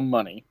using real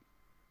money.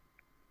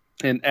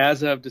 And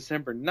as of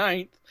December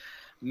 9th,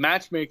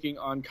 matchmaking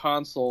on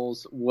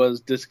consoles was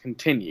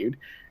discontinued,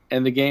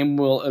 and the game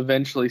will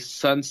eventually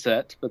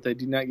sunset, but they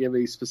do not give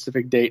a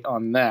specific date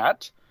on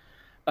that.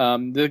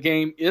 The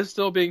game is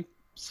still being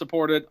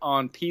supported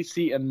on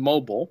PC and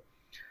mobile,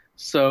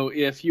 so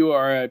if you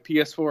are a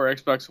PS4 or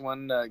Xbox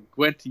One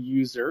Gwent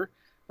user,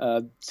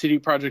 CD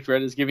Projekt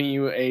Red is giving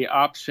you an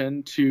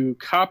option to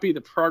copy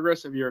the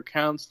progress of your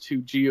accounts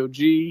to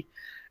GOG,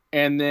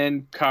 and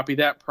then copy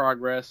that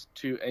progress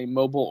to a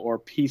mobile or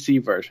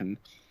PC version.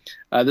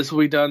 This will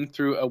be done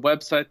through a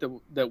website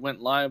that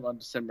went live on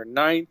December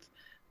 9th.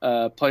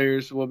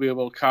 Players will be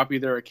able to copy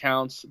their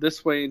accounts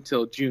this way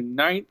until June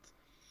 9th.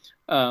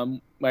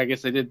 I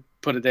guess they did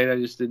put a date,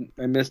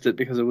 I missed it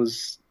because it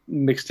was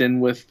mixed in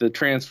with the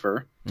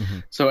transfer.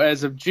 So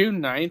as of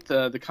June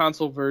 9th, the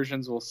console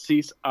versions will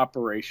cease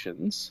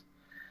operations.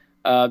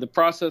 The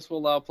process will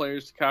allow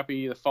players to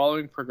copy the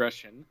following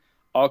progression: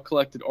 all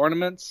collected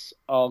ornaments,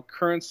 all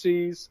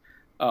currencies,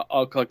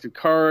 all collected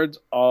cards,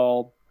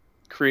 all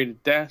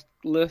created death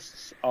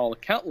lists, all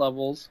account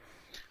levels,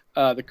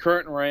 the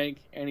current rank,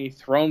 any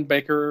throne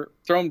breaker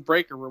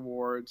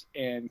rewards,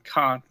 and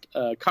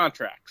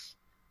contracts,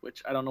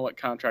 which I don't know what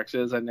contracts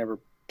is. I never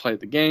played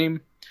the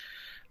game.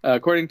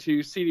 According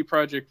to CD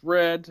Projekt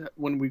Red,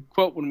 when we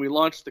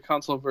launched the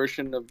console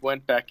version of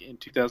Gwent back in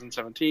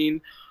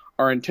 2017,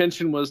 our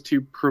intention was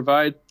to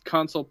provide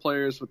console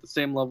players with the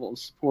same level of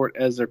support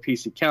as their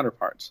PC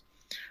counterparts.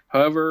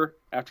 However,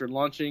 after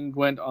launching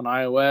Gwent on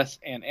iOS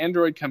and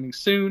Android coming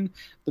soon,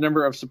 the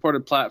number of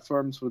supported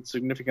platforms would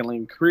significantly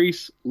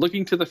increase.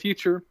 Looking to the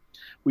future,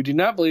 we do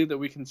not believe that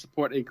we can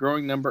support a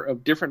growing number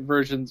of different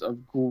versions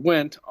of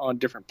Gwent on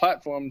different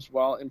platforms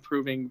while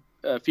improving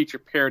feature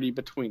parity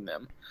between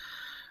them.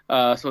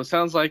 So it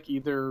sounds like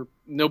either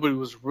nobody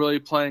was really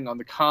playing on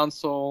the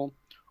console,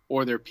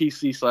 or their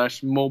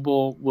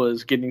PC/mobile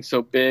was getting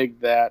so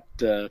big that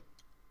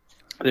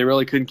they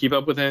really couldn't keep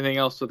up with anything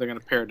else, so they're going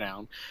to pare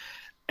down.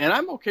 And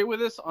I'm okay with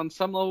this on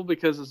some level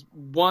because,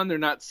 one, they're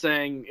not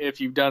saying if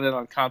you've done it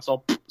on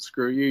console,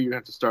 screw you, you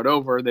have to start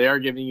over. They are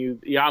giving you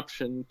the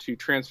option to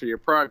transfer your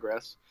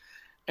progress.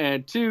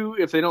 And two,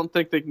 if they don't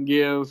think they can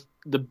give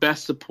the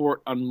best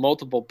support on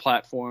multiple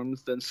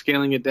platforms, then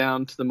scaling it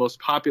down to the most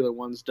popular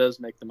ones does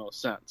make the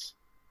most sense.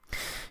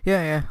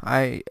 Yeah,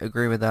 I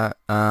agree with that.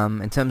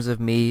 In terms of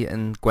me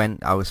and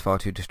Gwent, I was far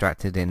too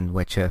distracted in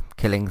Witcher,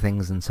 killing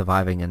things and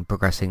surviving and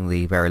progressing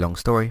the very long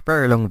story.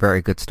 Very long,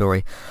 very good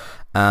story.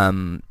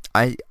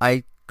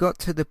 I got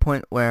to the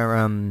point where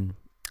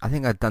I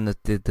think I'd done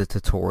the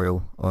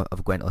tutorial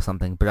of Gwent or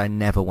something, but I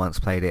never once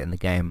played it in the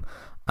game.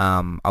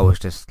 I was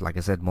just, like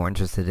I said, more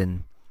interested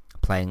in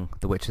playing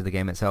The Witcher, the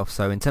game itself.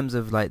 So in terms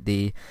of like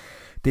the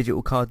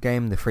digital card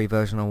game, the free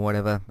version or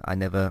whatever, I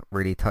never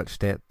really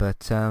touched it.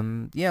 But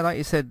yeah, like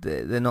you said,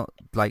 they're not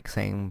like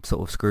saying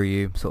sort of screw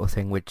you sort of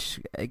thing, which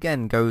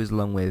again goes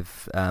along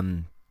with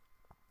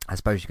I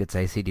suppose you could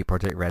say CD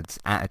Projekt Red's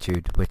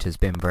attitude, which has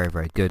been very,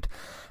 very good,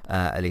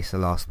 at least the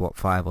last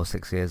 5 or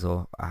 6 years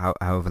or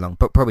however long,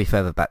 but probably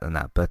further back than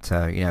that. But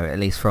at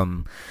least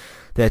from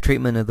their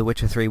treatment of The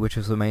Witcher 3, which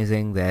was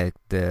amazing,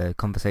 the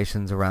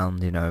conversations around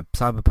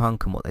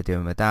Cyberpunk and what they're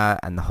doing with that,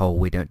 and the whole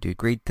we don't do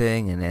greed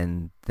thing, and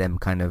then them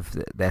kind of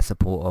their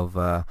support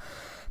of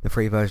the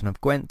free version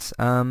of Gwent.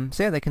 So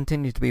yeah, they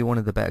continue to be one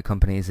of the better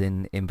companies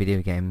in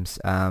video games.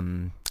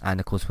 And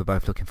of course, we're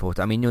both looking forward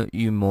to. I mean,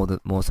 you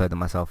more so than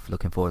myself,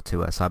 looking forward to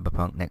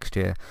Cyberpunk next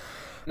year.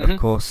 Of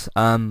course.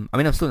 I mean,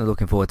 I'm still not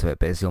looking forward to it,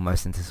 but it's your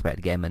most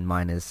anticipated game, and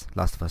mine is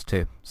Last of Us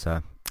 2.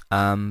 So,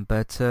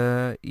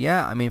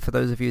 yeah, I mean, for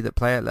those of you that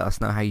play it, let us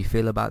know how you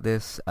feel about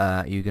this.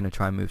 Are you going to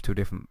try and move to a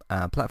different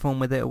platform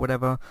with it or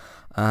whatever?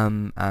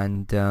 Yeah,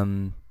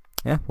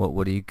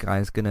 what are you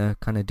guys going to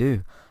kind of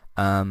do?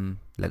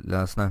 Let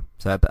us know.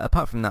 So, but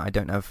apart from that, I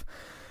don't have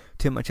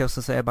too much else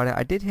to say about it.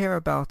 I did hear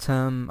about,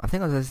 I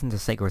think I was listening to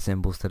Sacred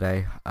Symbols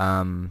today,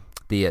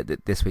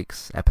 this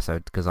week's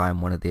episode, because I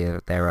am one of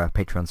their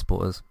Patreon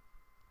supporters.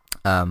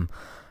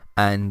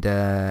 And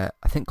I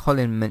think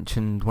Colin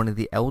mentioned one of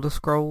the Elder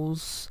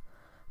Scrolls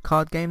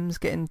card games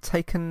getting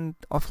taken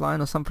offline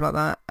or something like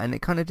that, and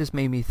it kind of just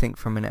made me think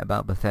for a minute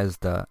about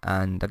Bethesda,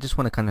 and I just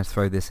want to kind of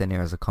throw this in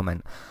here as a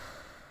comment.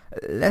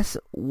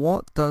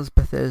 What does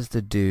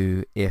Bethesda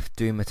do if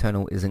Doom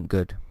Eternal isn't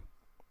good?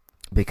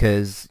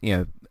 Because,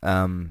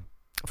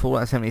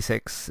 Fallout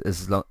 76,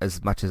 as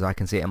much as I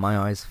can see it in my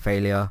eyes,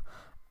 failure.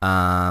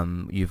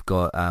 You've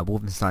got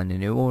Wolfenstein: The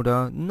New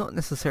Order, not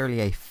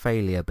necessarily a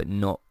failure, but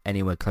not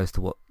anywhere close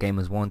to what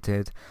gamers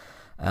wanted.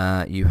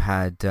 You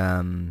had,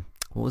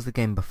 what was the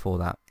game before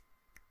that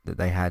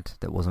they had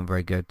that wasn't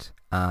very good?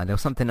 There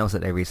was something else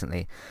that they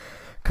recently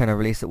kind of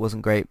released that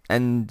wasn't great.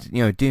 And,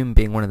 Doom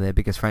being one of their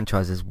biggest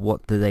franchises,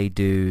 what do they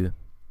do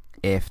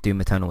if Doom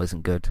Eternal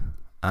isn't good?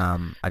 I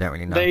don't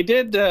really know. They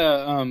did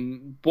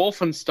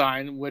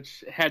Wolfenstein,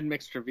 which had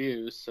mixed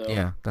reviews. So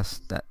yeah, that's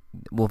that.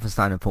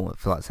 Wolfenstein and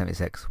Fallout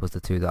 76 was the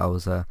two that I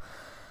was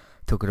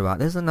talking about.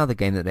 There's another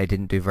game that they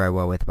didn't do very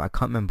well with, but I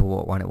can't remember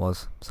what one it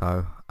was.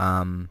 So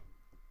yeah,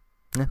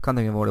 can't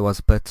think of what it was.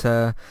 But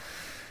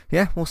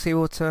yeah, we'll see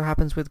what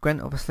happens with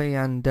Gwent, obviously,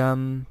 and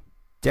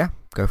yeah,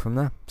 go from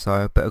there.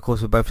 So, but of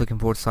course, we're both looking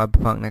forward to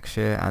Cyberpunk next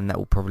year, and that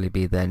will probably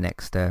be their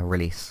next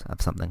release of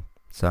something.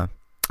 So,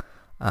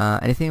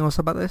 anything else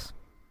about this?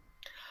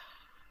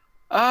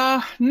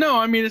 No,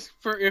 I mean, it's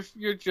if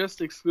you're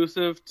just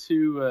exclusive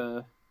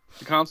to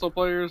the console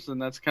players, then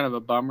that's kind of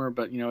a bummer,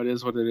 but it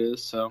is what it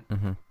is, so.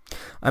 Mm-hmm.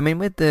 I mean,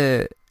 with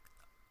this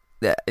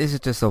is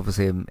just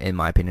obviously, in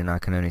my opinion, I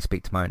can only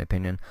speak to my own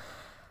opinion.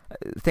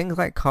 Things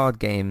like card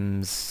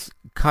games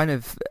kind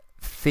of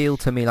feel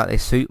to me like they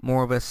suit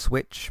more of a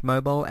Switch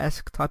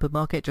mobile-esque type of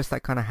market, just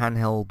that kind of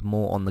handheld,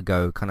 more on the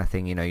go kind of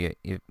thing. You're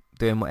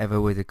doing whatever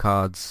with your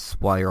cards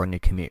while you're on your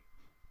commute,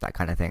 that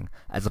kind of thing,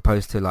 as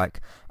opposed to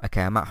like,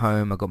 okay, I'm at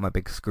home, I've got my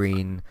big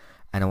screen,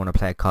 and I want to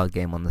play a card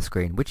game on the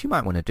screen, which you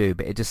might want to do,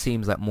 but it just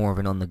seems like more of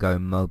an on-the-go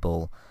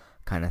mobile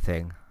kind of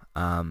thing.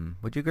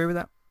 Would you agree with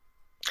that?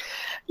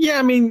 Yeah,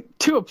 I mean,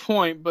 to a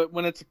point, but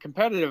when it's a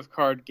competitive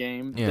card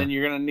game, then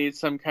you're going to need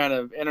some kind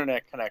of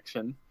internet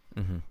connection.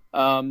 Mm-hmm.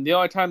 The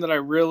only time that I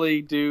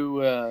really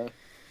do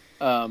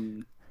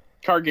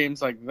card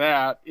games like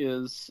that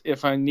is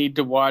if I need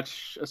to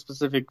watch a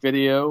specific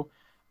video.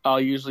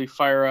 I'll usually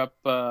fire up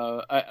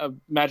a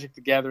Magic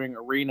the Gathering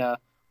Arena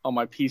on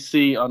my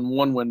PC on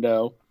one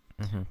window,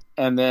 Hmm.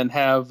 and then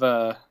have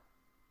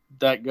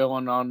that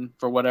going on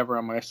for whatever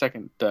on my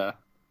second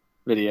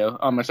video,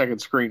 on my second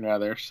screen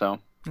rather. So,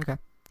 Okay.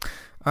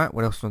 All right.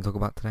 What else do you want to talk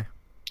about today?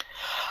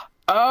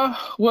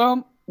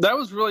 well, that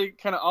was really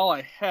kind of all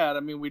I had. I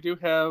mean, we do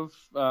have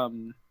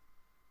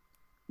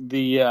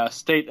the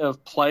state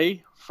of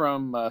play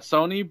from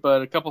Sony,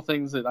 but a couple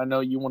things that I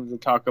know you wanted to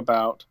talk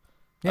about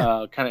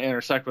Yeah. kind of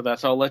intersect with that.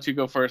 So I'll let you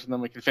go first, and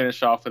then we can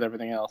finish off with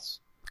everything else.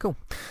 Cool.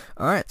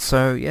 All right.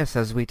 So yes,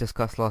 as we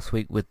discussed last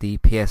week with the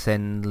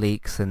PSN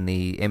leaks and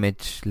the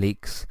image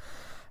leaks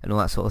and all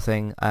that sort of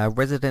thing,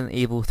 Resident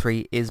Evil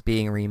 3 is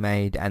being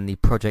remade, and the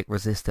Project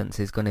Resistance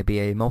is going to be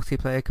a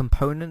multiplayer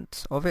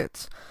component of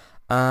it.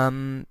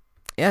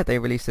 Yeah, they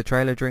released a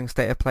trailer during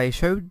State of Play,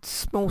 showed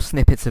small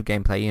snippets of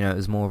gameplay. It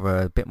was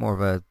a bit more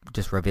of a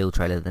just reveal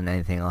trailer than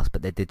anything else,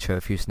 but they did show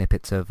a few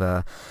snippets of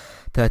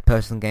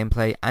third-person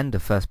gameplay and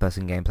of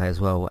first-person gameplay as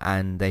well,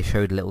 and they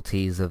showed a little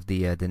tease of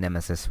the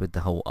Nemesis with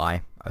the whole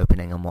eye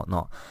opening and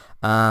whatnot.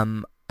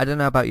 I don't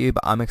know about you,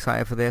 but I'm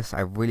excited for this. I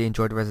really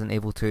enjoyed Resident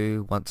Evil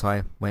 2 once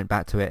I went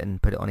back to it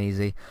and put it on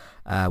easy,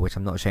 which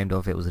I'm not ashamed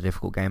of. It was a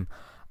difficult game.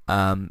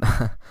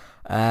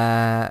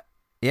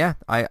 Yeah,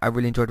 I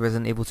really enjoyed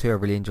Resident Evil 2. I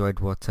really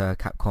enjoyed what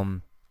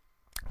Capcom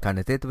kind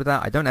of did with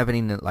that. I don't have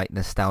any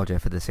nostalgia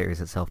for the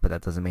series itself, but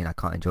that doesn't mean I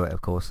can't enjoy it,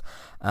 of course.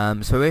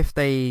 So if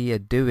they are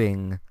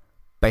doing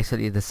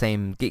basically the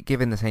same,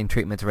 giving the same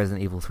treatment to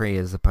Resident Evil 3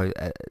 as opposed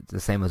the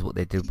same as what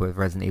they did with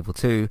Resident Evil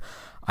 2,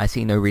 I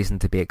see no reason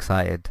to be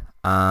excited.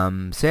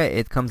 So yeah,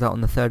 it comes out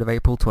on the 3rd of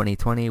April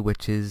 2020,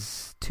 which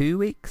is 2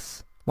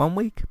 weeks, 1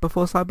 week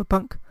before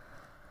Cyberpunk.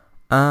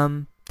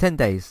 10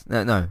 days,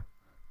 no,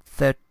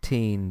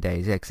 13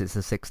 days, yeah, because it's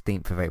the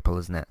 16th of April,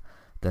 isn't it,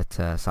 that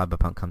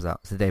Cyberpunk comes out.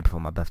 It's the day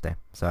before my birthday.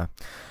 So,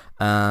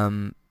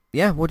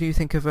 yeah, what do you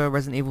think of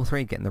Resident Evil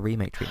 3 getting the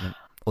remake treatment?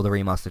 Or the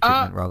remaster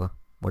treatment, rather.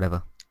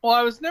 Whatever. Well,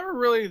 I was never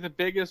really the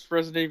biggest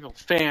Resident Evil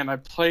fan. I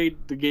played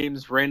the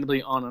games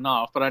randomly on and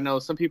off, but I know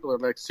some people are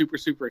like super,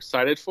 super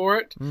excited for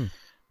it.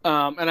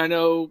 And I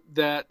know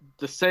that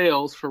the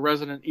sales for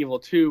Resident Evil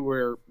 2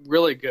 were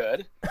really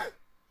good.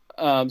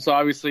 So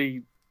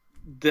obviously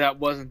that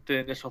wasn't the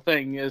initial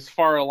thing. As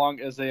far along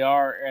as they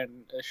are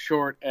and as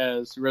short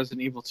as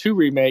Resident Evil 2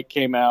 remake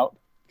came out,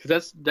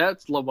 because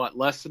that's what,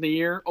 less than a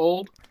year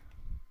old?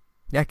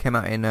 Yeah, it came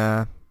out in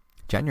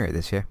January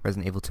this year,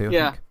 Resident Evil 2, I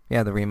think.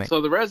 Yeah, the remake.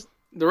 So the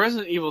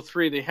Resident Evil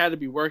 3 they had to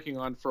be working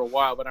on for a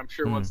while, but I'm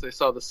sure once they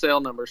saw the sale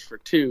numbers for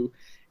 2,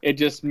 it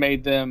just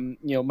made them,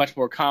 much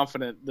more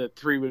confident that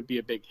 3 would be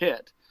a big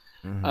hit.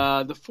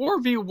 Mm-hmm. The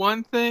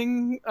 4v1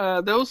 thing,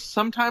 those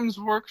sometimes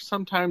work,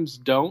 sometimes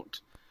don't.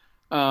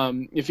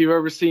 If you've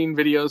ever seen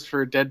videos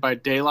for Dead by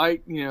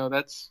Daylight,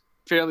 that's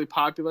fairly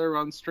popular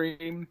on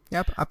stream.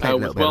 Yep, I played a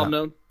little bit of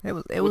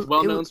that. It was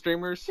well-known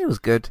streamers. It was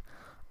good,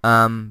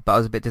 but I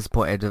was a bit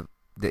disappointed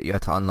that you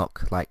had to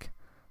unlock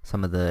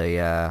some of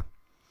the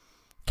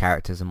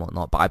characters and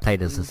whatnot. But I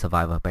played as a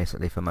survivor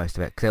basically for most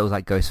of it because it was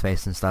like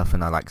Ghostface and stuff,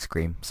 and I like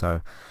Scream,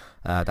 so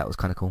that was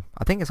kind of cool.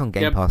 I think it's on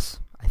Game Pass.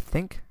 I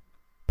think,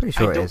 pretty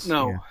sure it is. I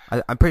don't know.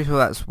 Yeah. I'm pretty sure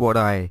that's what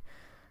I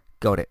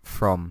got it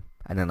from.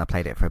 And then I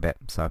played it for a bit.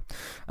 So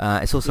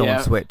it's also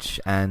on Switch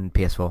and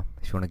PS4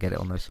 if you want to get it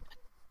on those.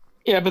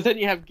 Yeah, but then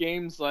you have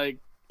games like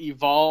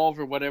Evolve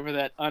or whatever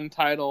that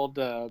untitled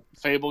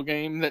Fable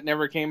game that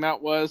never came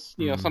out was.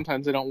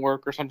 Sometimes they don't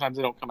work or sometimes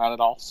they don't come out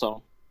at all.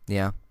 So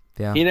yeah.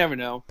 You never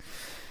know.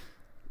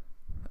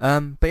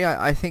 But yeah,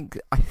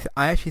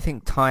 I actually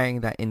think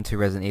tying that into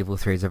Resident Evil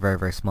 3 is a very,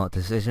 very smart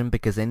decision,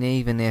 because then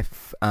even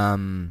if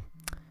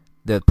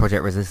the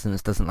Project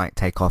Resistance doesn't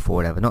take off or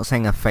whatever, not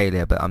saying a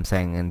failure, but I'm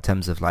saying in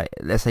terms of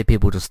let's say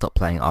people just stop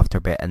playing after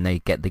a bit and they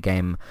get the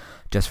game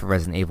just for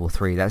Resident Evil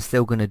 3, that's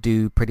still going to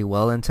do pretty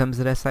well in terms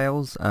of their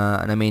sales.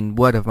 And I mean,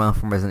 word of mouth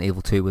from Resident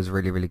Evil 2 was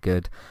really, really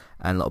good,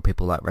 and a lot of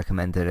people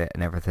recommended it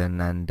and everything.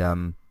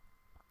 And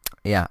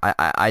yeah,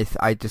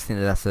 I just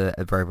think that's a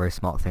very, very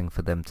smart thing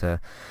for them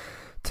to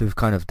have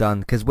kind of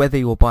done, because whether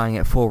you're buying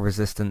it for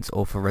Resistance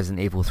or for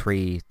Resident Evil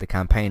 3, the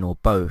campaign, or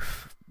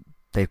both,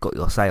 they've got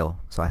your sale.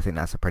 So I think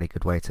that's a pretty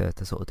good way to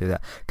sort of do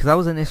that. Because I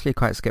was initially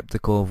quite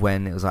skeptical of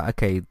when it was like,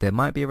 okay, there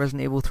might be a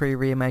Resident Evil 3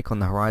 remake on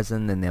the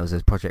horizon, and there was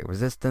this Project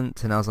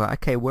Resistance, and I was like,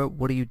 okay,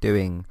 what are you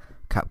doing,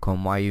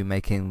 Capcom? Why are you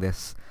making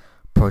this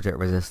Project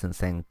Resistance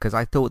thing? Because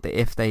I thought that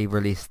if they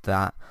released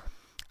that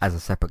as a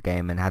separate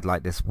game and had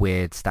this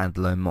weird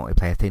standalone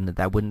multiplayer thing,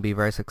 that wouldn't be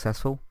very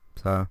successful.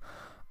 So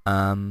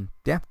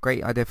yeah,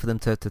 great idea for them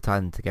to tie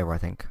them together, I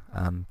think.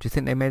 Do you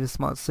think they made a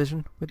smart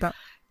decision with that?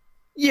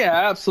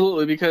 Yeah,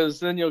 absolutely, because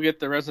then you'll get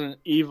the Resident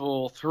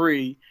Evil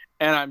 3,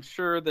 and I'm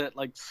sure that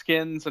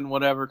skins and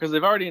whatever, because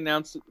they've already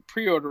announced that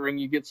pre-ordering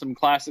you get some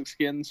classic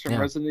skins from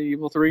Resident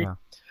Evil 3. Yeah.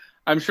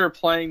 I'm sure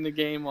playing the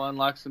game will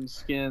unlock some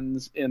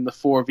skins in the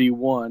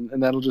 4v1,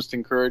 and that'll just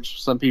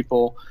encourage some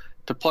people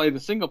to play the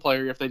single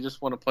player if they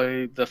just want to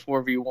play the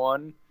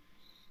 4v1.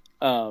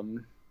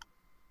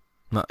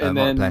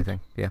 Multiplayer thing,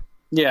 yeah.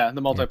 Yeah,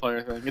 the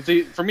multiplayer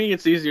thing. For me,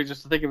 it's easier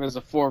just to think of it as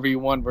a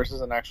 4v1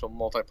 versus an actual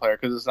multiplayer,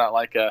 because it's not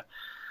like a,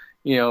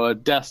 a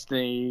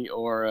Destiny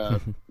or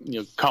a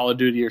Call of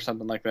Duty or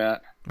something like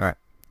that. Right.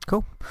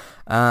 Cool.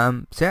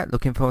 So yeah,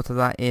 looking forward to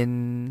that.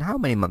 In how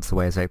many months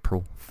away is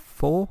April?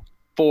 4?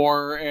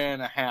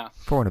 4.5,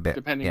 4 and a bit.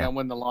 depending Yeah. on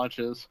when the launch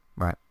is.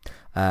 Right.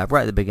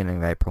 Right at the beginning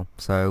of April.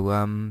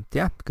 So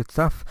yeah, good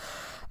stuff.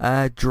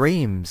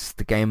 Dreams,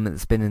 the game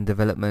that's been in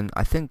development.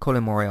 I think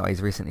Colin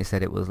Moriarty's recently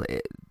said it was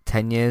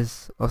 10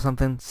 years or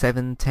something.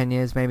 10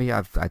 years maybe.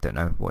 I don't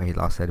know what he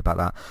last said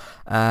about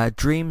that.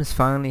 Dreams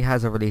finally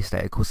has a release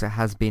date. Of course, it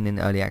has been in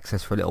early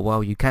access for a little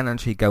while. You can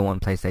actually go on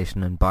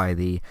PlayStation and buy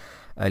the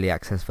early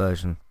access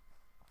version.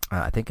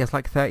 I think it's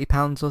like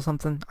 £30 or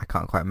something. I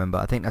can't quite remember.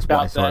 I think that's what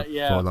I saw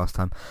it for last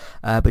time.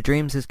 But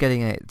Dreams is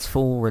getting its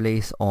full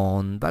release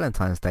on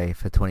Valentine's Day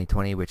for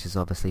 2020, which is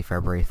obviously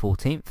February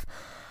 14th.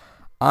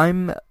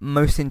 I'm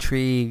most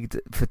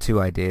intrigued for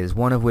two ideas.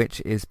 One of which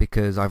is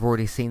because I've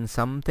already seen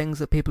some things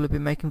that people have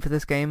been making for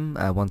this game.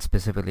 One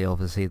specifically,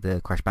 obviously,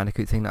 the Crash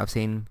Bandicoot thing that I've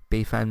seen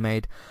be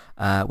fan-made.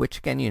 Which,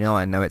 again,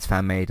 I know it's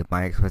fan-made.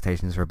 My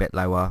expectations are a bit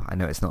lower. I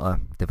know it's not a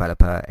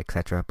developer,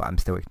 etc. But I'm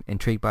still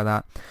intrigued by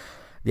that.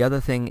 The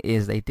other thing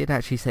is they did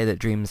actually say that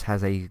Dreams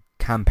has a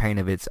campaign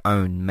of its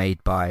own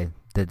made by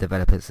the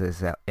developers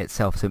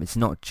itself, so it's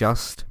not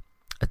just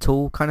a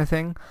tool kind of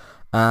thing.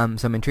 So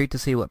I'm intrigued to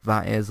see what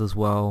that is as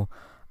well.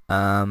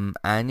 And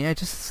yeah,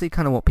 just to see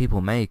kind of what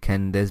people make.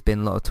 And there's been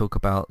a lot of talk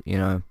about,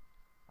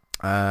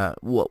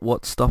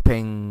 what's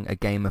stopping a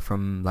gamer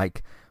from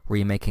like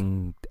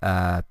remaking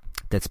Dead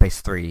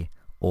Space 3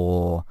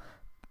 or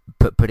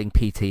putting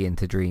PT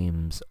into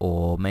Dreams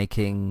or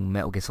making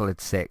Metal Gear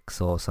Solid 6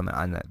 or something.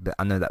 I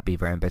know that'd be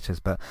very ambitious,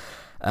 but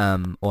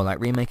or like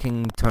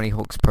remaking Tony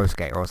Hawk's Pro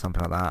Skater or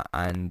something like that.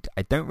 And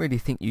I don't really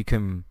think you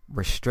can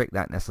restrict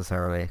that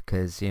necessarily,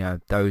 because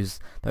those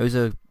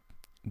are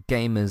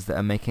gamers that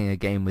are making a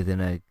game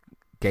within a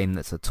game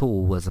that's a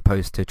tool, as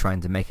opposed to trying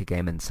to make a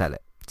game and sell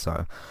it.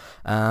 So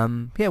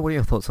yeah, what are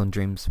your thoughts on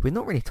Dreams? We've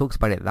not really talked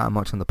about it that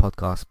much on the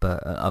podcast,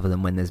 but other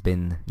than when there's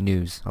been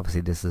news.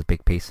 Obviously this is a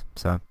big piece,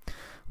 so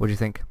what do you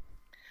think?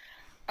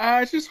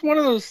 It's just one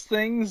of those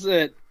things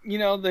that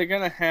they're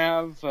gonna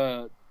have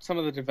some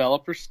of the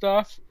developer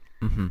stuff,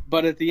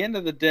 but at the end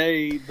of the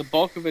day, the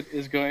bulk of it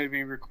is going to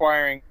be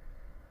requiring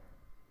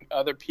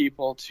other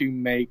people to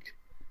make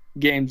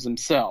games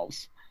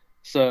themselves.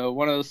 So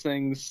one of those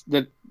things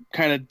that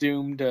kind of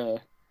doomed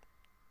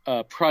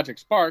Project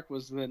Spark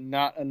was that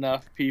not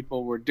enough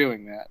people were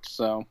doing that.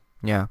 So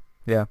yeah,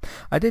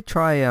 I did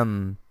try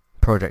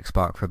Project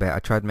Spark for a bit. I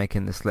tried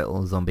making this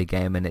little zombie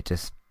game and it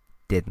just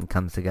didn't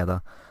come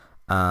together.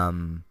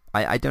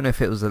 I don't know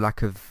if it was a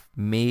lack of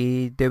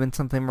me doing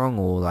something wrong,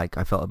 or like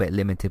I felt a bit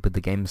limited with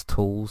the game's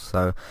tools.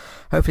 So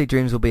hopefully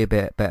Dreams will be a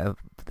bit better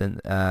than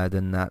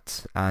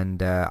that.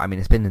 And I mean,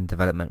 it's been in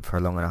development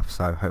for long enough,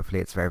 so hopefully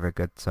it's very, very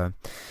good. So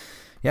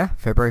yeah,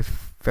 February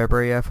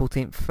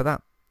 14th for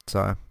that.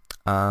 So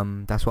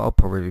that's what I'll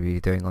probably be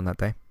doing on that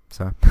day.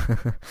 So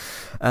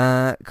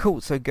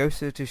cool. So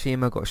Ghost of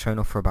Tsushima got shown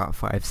off for about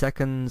 5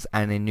 seconds,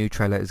 and a new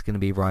trailer is going to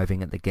be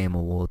arriving at the Game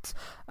Awards.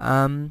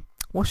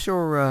 What's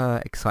your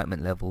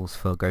excitement levels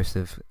for Ghost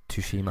of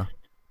Tsushima?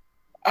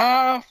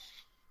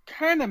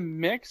 Kind of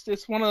mixed.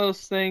 It's one of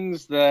those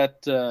things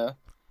that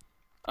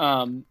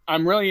I'm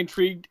really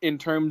intrigued in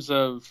terms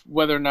of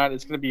whether or not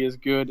it's going to be as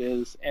good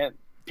as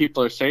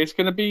people are saying it's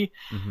going to be.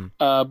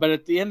 But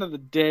at the end of the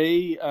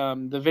day,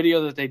 the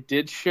video that they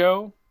did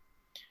show,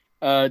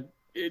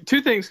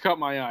 two things caught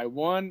my eye.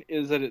 One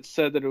is that it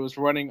said that it was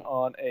running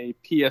on a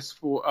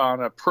PS4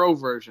 on a Pro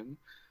version.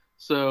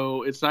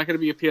 So it's not going to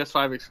be a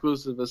PS5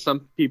 exclusive, as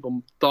some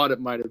people thought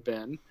it might have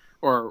been,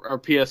 or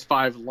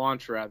PS5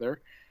 launch rather.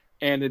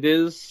 And it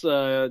is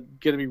going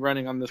to be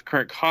running on this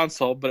current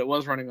console, but it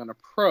was running on a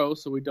Pro,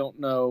 so we don't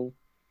know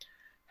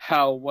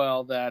how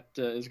well that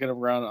is going to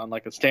run on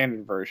like a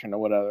standard version or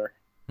whatever.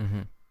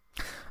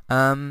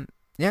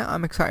 Yeah,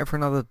 I'm excited for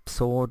another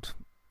Sword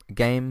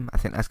game. I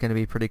think that's going to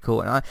be pretty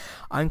cool. And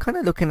I'm kind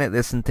of looking at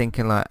this and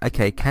thinking like,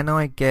 okay, can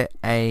I get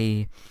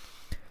a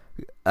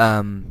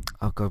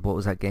oh god, what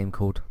was that game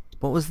called?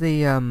 What was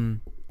the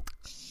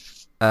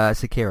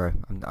Sekiro?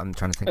 I'm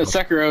trying to think.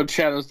 Sekiro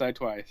Shadows Die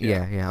Twice.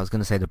 Yeah. I was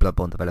going to say the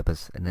Bloodborne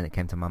developers, and then it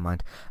came to my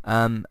mind.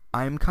 I'm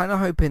kind of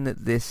hoping that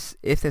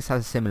if this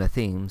has similar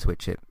themes,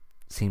 which it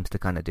seems to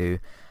kind of do,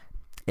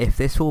 if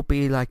this will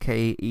be like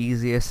a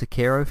easier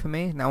Sekiro for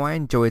me. Now, I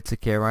enjoyed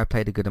Sekiro. I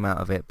played a good amount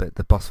of it, but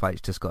the boss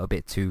fights just got a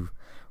bit too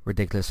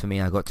ridiculous for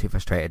me. I got too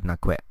frustrated and I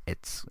quit.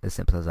 It's as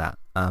simple as that.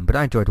 But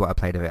I enjoyed what I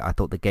played of it. I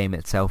thought the game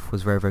itself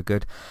was very, very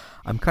good.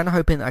 I'm kind of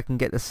hoping I can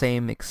get the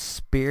same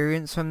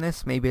experience from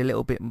this, maybe a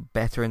little bit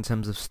better in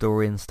terms of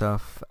story and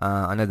stuff.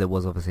 I know there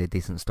was obviously a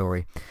decent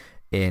story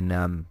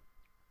in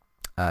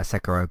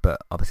Sekiro,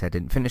 but obviously I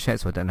didn't finish it,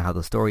 so I don't know how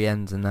the story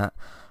ends and that.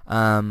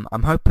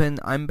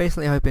 I'm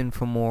basically hoping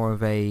for more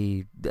of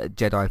a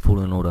Jedi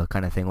Fallen Order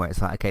kind of thing, where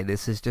it's like, okay,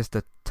 this is just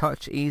a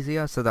touch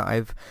easier, so that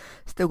I've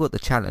still got the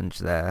challenge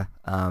there,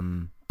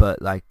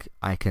 but like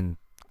I can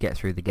get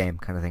through the game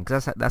kind of thing.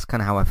 Because that's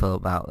kind of how I feel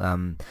about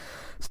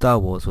Star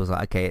Wars. Was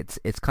like, okay,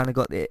 it's kind of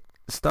got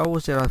Star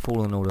Wars Jedi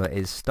Fallen Order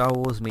is Star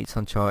Wars meets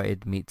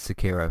Uncharted meets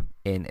Sekiro,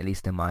 at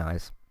least in my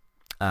eyes.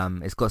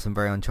 It's got some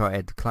very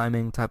Uncharted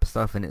climbing type of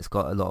stuff, and it's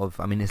got a lot of,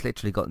 I mean, it's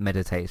literally got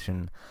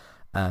meditation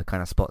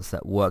kind of spots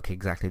that work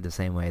exactly the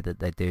same way that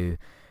they do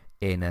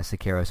in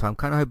Sekiro. So I'm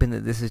kind of hoping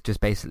that this is just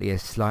basically a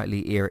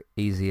slightly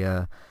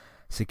easier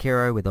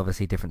Sekiro with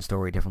obviously different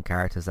story, different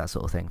characters, that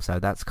sort of thing. So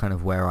that's kind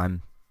of where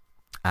I'm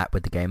at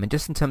with the game. And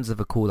just in terms of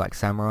a cool like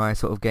samurai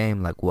sort of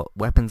game, like what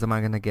weapons am I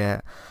going to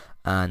get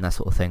and that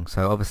sort of thing.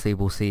 So obviously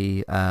we'll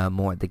see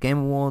more at the Game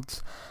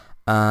Awards,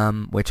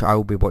 which I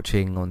will be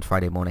watching on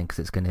Friday morning because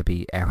it's going to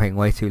be airing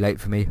way too late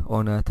for me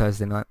on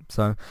Thursday night.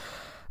 So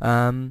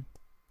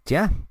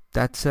yeah,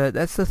 that's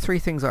the three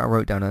things that I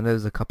wrote down, and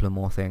there's a couple of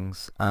more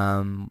things.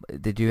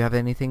 Did you have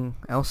anything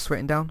else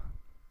written down?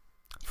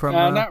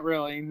 Not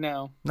really,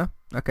 no. No?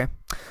 Okay.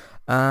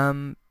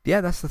 Yeah,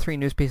 that's the three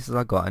news pieces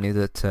I got. I knew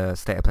that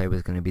State of Play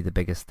was going to be the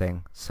biggest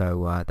thing,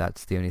 so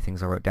that's the only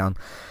things I wrote down.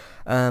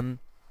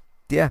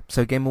 Yeah,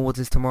 so Game Awards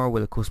is tomorrow.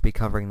 We'll of course be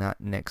covering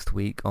that next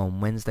week on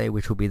Wednesday,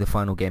 which will be the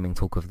final gaming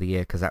talk of the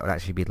year, because that would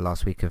actually be the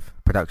last week of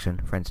production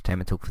for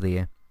Entertainment Talk for the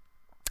year.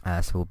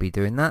 So we'll be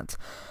doing that.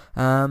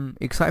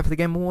 Excited for the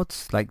Game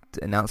Awards? Like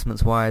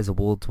announcements-wise,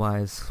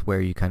 awards-wise, where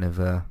are you kind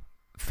of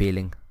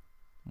feeling?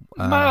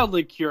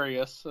 Mildly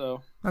curious,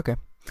 so... Okay.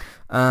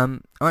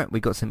 Alright, we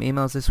got some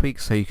emails this week,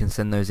 so you can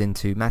send those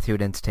into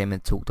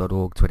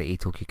matthew@entertainmenttalk.org, Twitter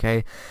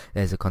eTalkUK.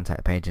 There's a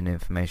contact page and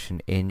information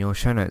in your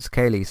show notes.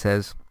 Kaylee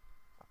says,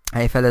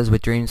 "Hey fellas,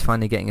 with Dreams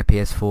finally getting a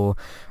PS4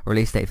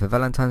 release date for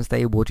Valentine's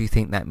Day, what do you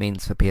think that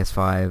means for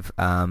PS5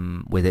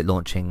 with it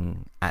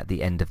launching at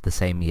the end of the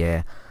same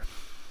year?"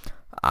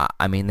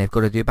 I mean, they've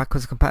got to do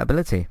backwards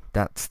compatibility.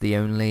 That's the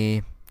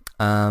only...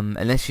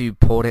 unless you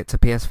port it to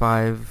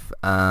PS5,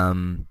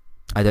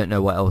 I don't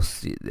know what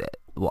else,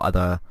 what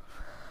other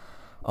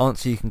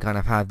answer you can kind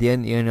of have. The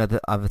only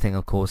other thing,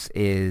 of course,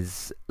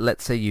 is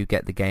let's say you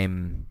get the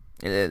game.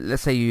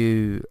 Let's say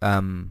you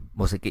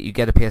you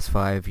get a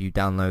PS5, you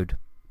download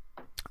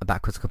a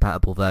backwards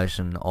compatible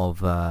version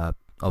of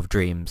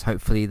Dreams.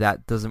 Hopefully,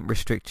 that doesn't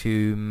restrict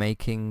you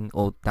making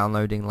or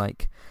downloading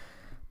like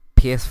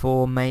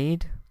PS4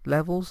 made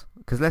levels.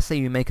 Because let's say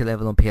you make a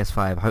level on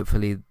PS5,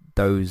 hopefully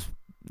those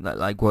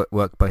like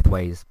work both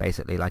ways.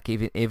 Basically, like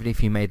even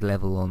if you made a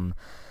level on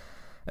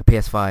a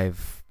PS5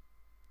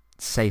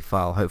 save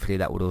file, hopefully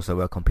that would also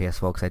work on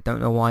PS4, because I don't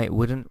know why it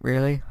wouldn't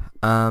really.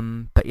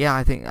 But yeah,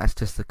 I think that's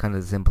just the kind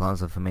of the simple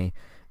answer for me,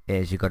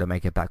 is you got to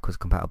make it backwards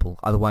compatible.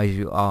 Otherwise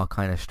you are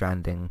kind of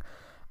stranding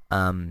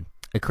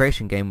a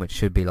creation game which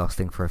should be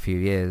lasting for a few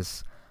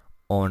years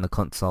on a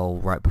console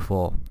right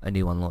before a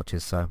new one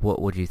launches. So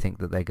what do you think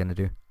that they're going to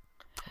do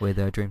with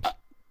Dreams?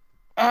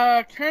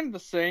 Kind of the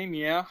same,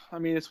 yeah. I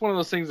mean, it's one of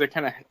those things that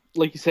kind of,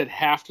 like you said,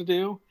 have to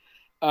do.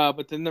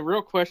 But then the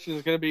real question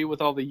is going to be, with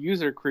all the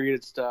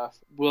user-created stuff,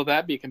 will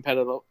that be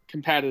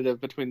competitive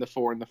between the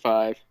 4 and the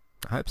 5?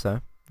 I hope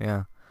so,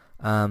 yeah.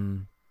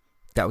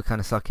 That would kind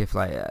of suck if,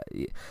 like,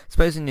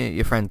 supposing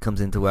your friend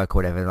comes into work or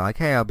whatever, like,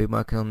 hey, I'll be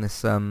working on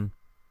this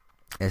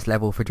this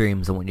level for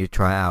Dreams, I want you to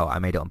try it out. I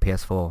made it on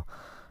PS4.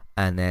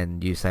 And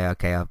then you say,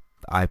 okay,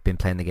 I've been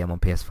playing the game on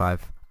PS5.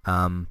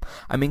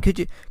 I mean, could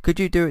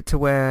you do it to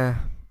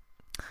where,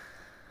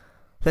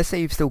 let's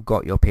say you've still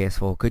got your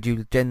PS4, could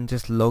you then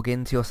just log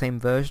into your same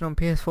version on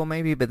PS4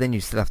 maybe, but then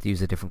you still have to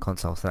use a different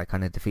console, so that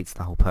kind of defeats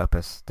the whole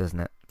purpose, doesn't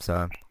it?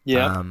 So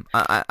yeah,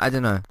 I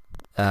don't know.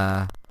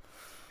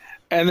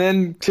 And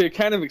then to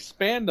kind of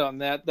expand on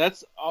that,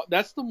 that's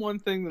the one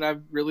thing that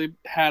I've really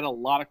had a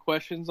lot of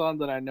questions on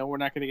that I know we're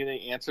not going to get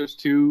any answers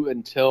to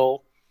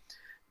until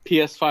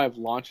PS5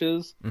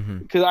 launches.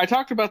 Because I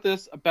talked about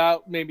this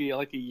about maybe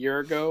like a year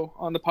ago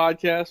on the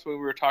podcast when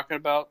we were talking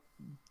about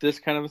this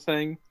kind of a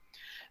thing.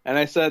 And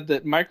I said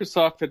that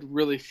Microsoft had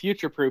really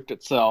future-proofed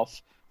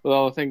itself with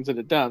all the things that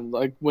it done.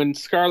 Like when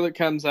Scarlet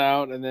comes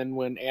out, and then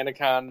when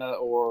Anaconda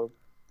or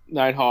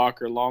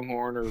Nighthawk or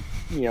Longhorn or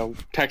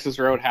Texas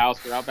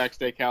Roadhouse or Outback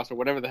Steakhouse or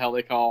whatever the hell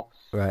they call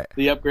the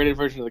upgraded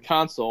version of the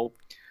console,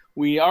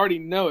 we already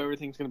know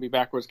everything's going to be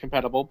backwards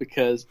compatible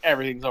because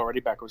everything's already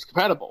backwards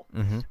compatible.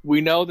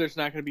 We know there's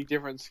not going to be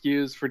different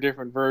SKUs for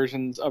different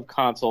versions of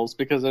consoles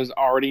because there's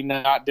already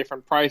not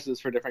different prices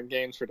for different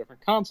games for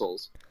different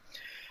consoles.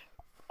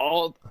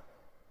 All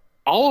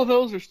of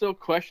those are still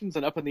questions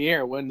and up in the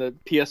air when the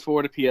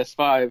PS4 to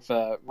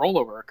PS5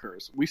 rollover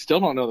occurs. We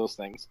still don't know those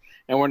things,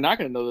 and we're not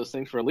going to know those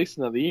things for at least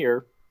another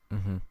year.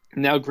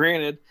 Now,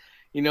 granted,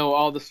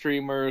 all the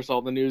streamers,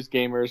 all the news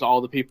gamers,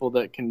 all the people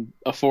that can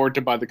afford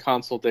to buy the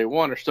console day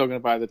one are still going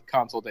to buy the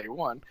console day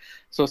one.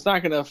 So it's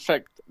not going to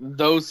affect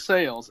those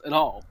sales at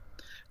all.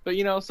 But,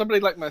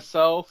 somebody like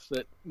myself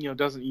that,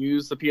 doesn't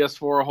use the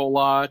PS4 a whole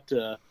lot, it's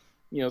a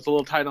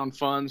little tight on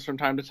funds from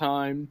time to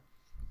time.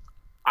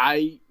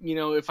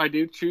 If I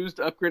do choose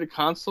to upgrade a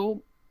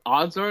console,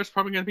 odds are it's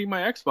probably going to be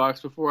my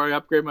Xbox before I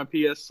upgrade my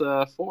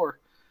PS4.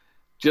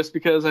 Just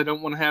because I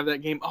don't want to have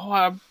that game. Oh,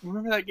 I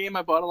remember that game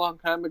I bought a long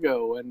time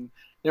ago, and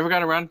Never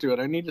got around to it.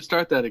 I need to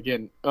start that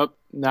again.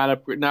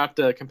 Not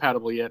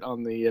compatible yet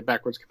on the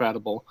backwards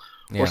compatible,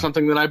 or Yeah,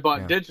 something that I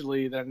bought yeah,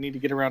 digitally that I need to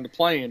get around to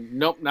playing.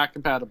 Nope, not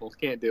compatible.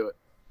 Can't do it.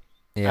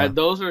 yeah.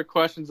 Those are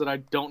questions that I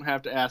don't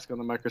have to ask on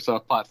the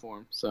Microsoft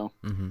platform. So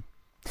hmm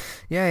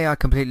Yeah, I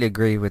completely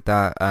agree with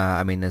that.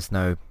 I mean, there's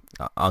no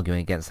arguing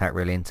against that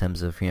really in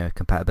terms of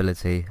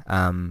compatibility.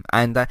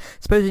 And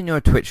supposing you're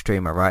a Twitch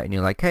streamer, right? And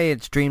you're like, hey,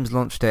 it's Dreams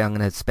launch day. I'm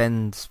gonna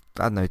spend,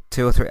 I don't know,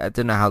 2 or 3. I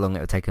don't know how long it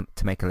would take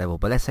to make a level,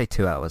 but let's say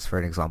 2 hours for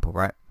an example,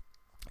 right?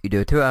 You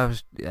do a 2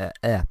 hours,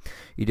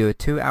 you do a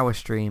 2 hour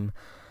stream,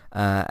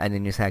 and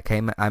then you say,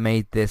 okay, I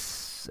made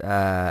this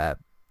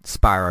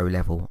Spyro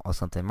level or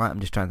something, right?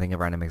 I'm just trying to think of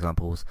random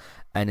examples.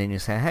 And then you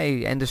say,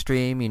 hey, end of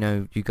stream,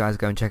 you guys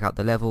go and check out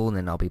the level, and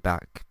then I'll be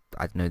back,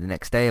 I don't know, the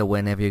next day or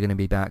whenever you're going to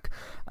be back,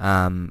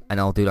 and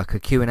I'll do like a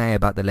Q&A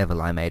about the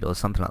level I made or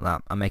something like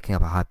that. I'm making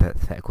up a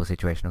hypothetical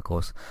situation, of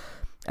course.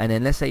 And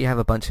then let's say you have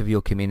a bunch of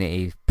your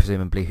community,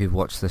 presumably who've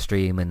watched the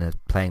stream and are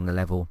playing the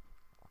level,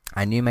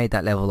 and you made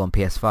that level on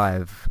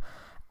PS5,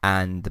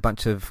 and a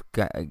bunch of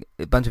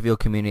your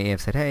community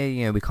have said,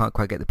 hey, we can't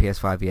quite get the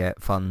PS5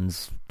 yet,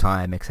 funds,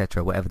 time,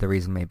 etc., whatever the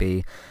reason may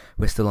be.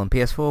 We're still on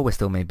PS4, we're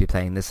still maybe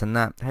playing this and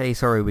that. Hey,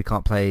 sorry, we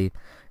can't play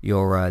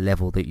your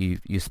level that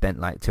you spent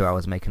like 2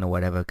 hours making or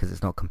whatever because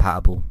it's not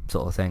compatible,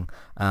 sort of thing.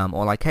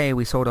 Or like, hey,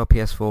 we sold our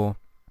PS4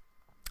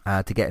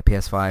 to get a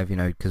PS5,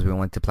 because we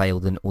wanted to play all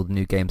the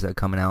new games that are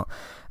coming out,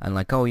 and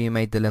like, oh, you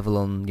made the level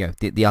on,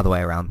 the other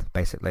way around,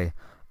 basically.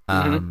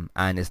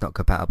 And it's not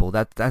compatible.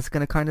 That's going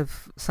to kind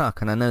of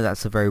suck. And I know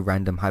that's a very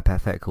random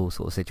hypothetical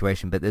sort of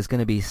situation, but there's going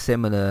to be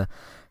similar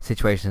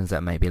situations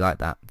that may be like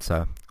that.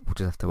 So we'll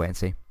just have to wait and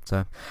see.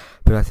 But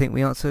I think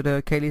we answered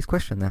Kaylee's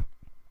question there.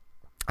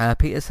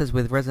 Peter says,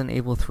 with Resident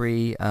Evil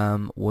 3,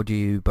 what do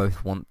you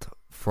both want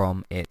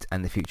from it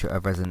and the future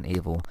of Resident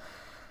Evil?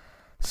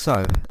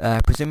 So,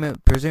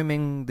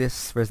 presuming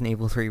this Resident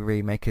Evil 3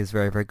 remake is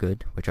very, very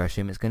good, which I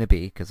assume it's going to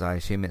be, because I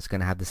assume it's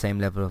going to have the same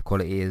level of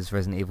quality as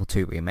Resident Evil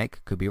 2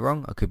 remake. Could be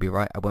wrong, I could be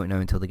right. I won't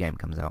know until the game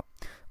comes out,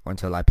 or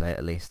until I play it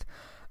at least.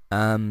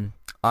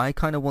 I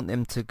kind of want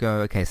them to go,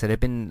 okay, so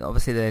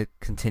they're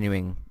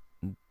continuing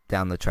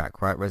down the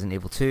track, right? Resident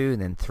Evil 2,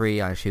 and then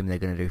 3, I assume they're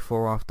going to do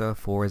 4 after.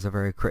 4 is a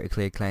very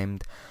critically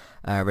acclaimed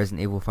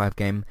Resident Evil 5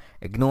 game.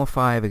 Ignore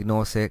 5,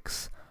 ignore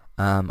 6.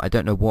 I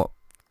don't know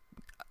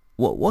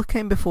what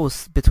came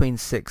between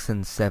 6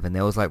 and 7?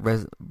 There was like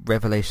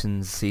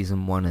Revelations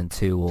Season 1 and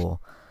 2 or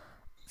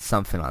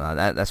something like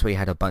that. That's where you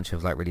had a bunch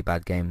of like really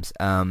bad games.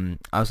 I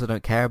also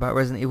don't care about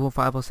Resident Evil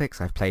 5 or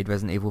 6. I've played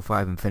Resident Evil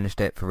 5 and finished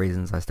it for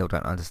reasons I still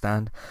don't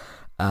understand.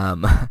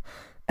 But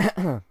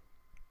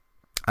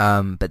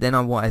then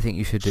on what I think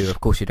you should do,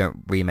 of course you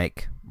don't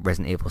remake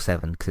Resident Evil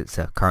 7 because it's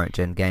a current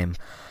gen game.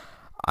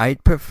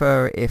 I'd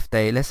prefer if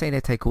let's say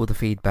they take all the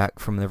feedback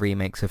from the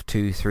remakes of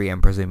 2, 3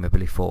 and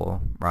presumably 4,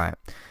 right?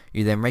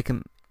 You then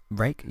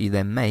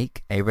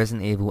make a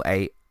Resident Evil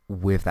 8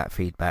 with that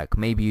feedback.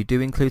 Maybe you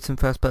do include some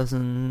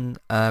first-person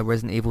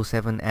Resident Evil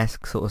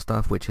 7-esque sort of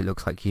stuff, which it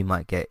looks like you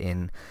might get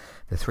in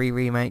the 3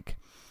 remake.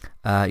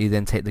 You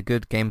then take the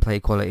good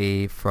gameplay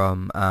quality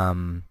from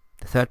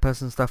the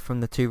third-person stuff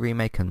from the 2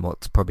 remake and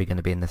what's probably going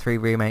to be in the 3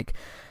 remake,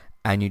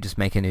 and you just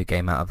make a new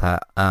game out of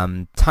that.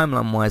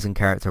 Timeline-wise and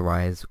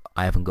character-wise,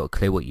 I haven't got a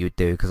clue what you would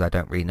do because I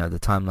don't really know the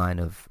timeline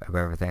of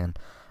everything.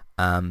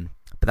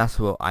 But that's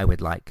what I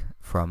would like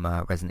from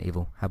Resident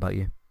Evil. How about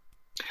you?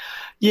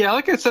 yeah,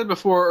 like I said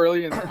before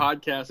earlier in the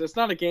podcast, it's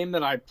not a game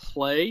that I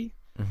play.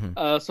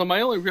 So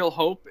my only real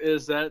hope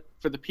is that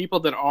for the people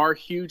that are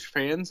huge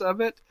fans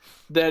of it,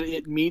 that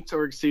it meets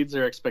or exceeds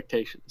their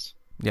expectations.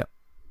 Yep.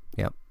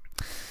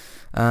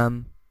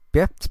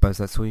 Yeah, I suppose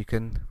that's all you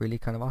can really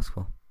kind of ask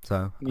for.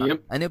 So,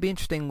 Yep. And it'll be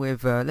interesting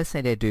with, let's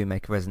say they do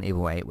make Resident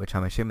Evil 8, which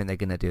I'm assuming they're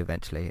going to do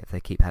eventually if they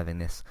keep having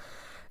this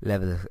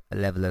level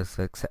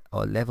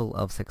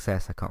of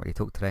success. I can't really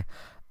talk today.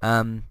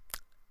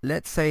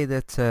 Let's say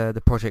that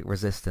the Project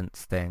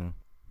Resistance thing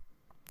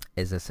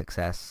is a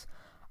success.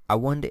 I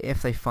wonder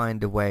if they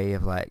find a way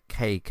of like,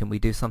 hey, can we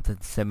do something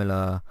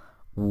similar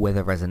with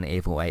a Resident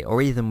Evil 8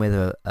 or even with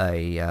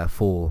a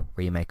 4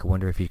 remake? I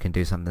wonder if you can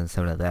do something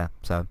similar there.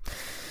 So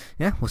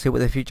yeah, we'll see what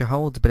the future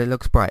holds, but it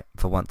looks bright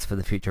for once for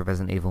the future of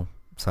Resident Evil.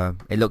 So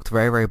it looked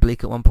very, very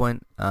bleak at one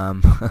point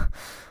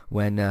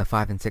when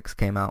 5 and 6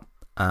 came out.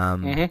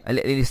 At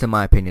least in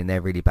my opinion,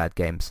 they're really bad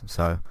games.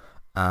 So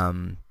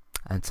and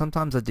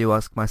sometimes I do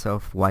ask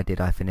myself, why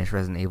did I finish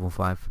Resident Evil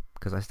 5?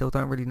 Because I still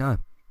don't really know.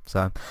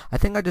 So I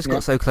think I just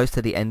got so close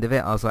to the end of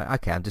it, I was like,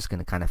 okay, I'm just going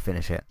to kind of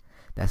finish it.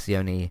 That's the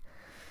only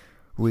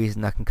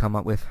reason I can come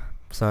up with.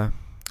 So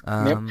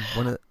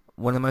one of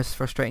the most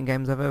frustrating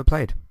games I've ever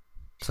played.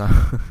 So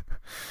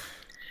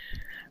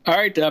All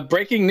right,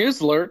 breaking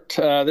news alert.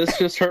 This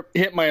just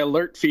hit my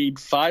alert feed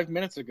 5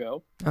 minutes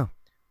ago. Oh.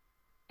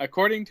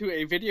 According to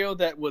a video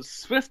that was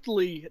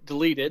swiftly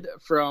deleted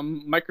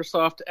from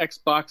Microsoft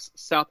Xbox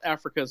South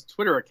Africa's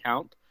Twitter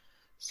account,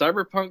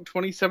 Cyberpunk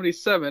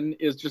 2077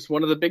 is just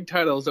one of the big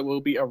titles that will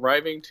be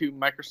arriving to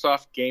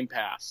Microsoft Game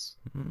Pass.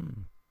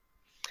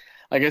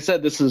 Like I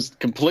said, this is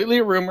completely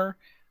a rumor.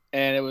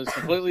 and it was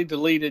completely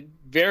deleted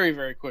very,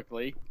 very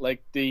quickly.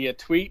 Like the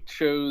tweet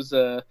shows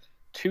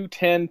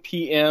 2:10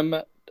 p.m.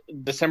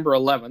 December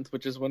 11th,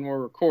 which is when we're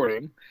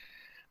recording,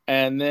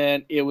 and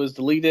then it was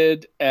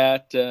deleted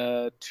at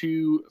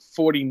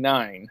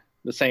 2:49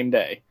 the same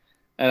day.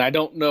 And I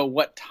don't know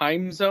what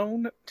time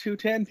zone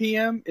 2:10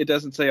 p.m. It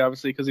doesn't say,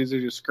 obviously, because these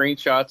are just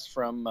screenshots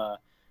from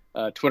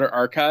Twitter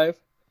archive.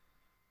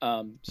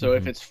 So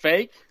if it's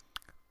fake,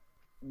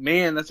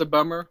 man, that's a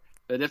bummer.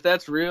 But if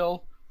that's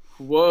real,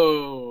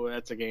 whoa,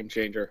 that's a game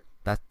changer.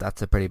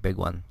 That's a pretty big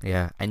one,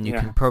 yeah. And you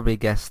can probably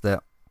guess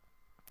that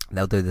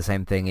they'll do the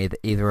same thing,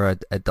 either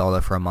a dollar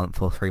for a month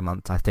or 3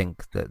 months. I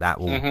think that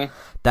will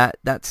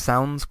that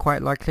sounds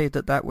quite likely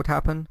that would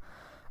happen.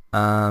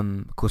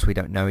 Of course, we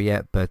don't know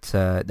yet, but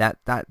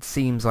that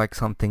seems like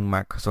something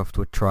Microsoft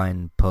would try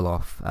and pull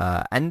off,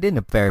 and in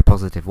a very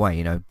positive way.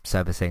 You know,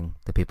 servicing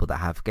the people that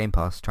have Game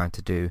Pass, trying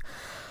to do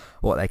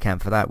what they can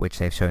for that, which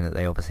they've shown that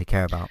they obviously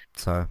care about.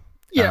 So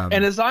yeah,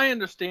 and as I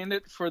understand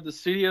it, for the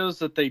studios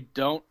that they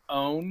don't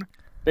own,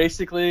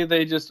 basically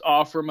they just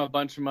offer them a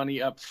bunch of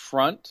money up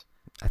front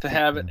to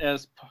have it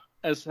as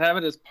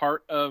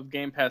part of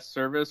Game Pass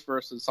service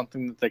versus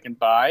something that they can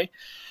buy.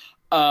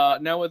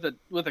 Now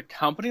with a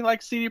company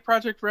like CD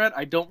Projekt Red,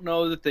 I don't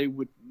know that they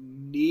would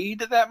need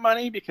that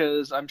money,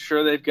 because I'm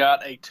sure they've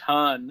got a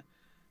ton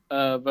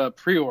of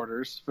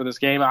pre-orders for this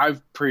game.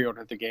 I've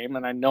pre-ordered the game,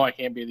 and I know I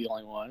can't be the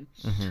only one.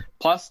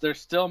 Plus, they're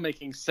still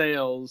making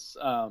sales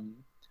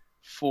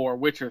for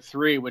Witcher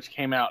 3, which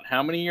came out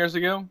how many years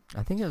ago?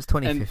 I think it was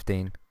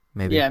 2015,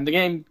 maybe. Yeah, and the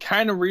game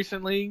kind of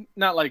recently,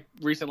 not like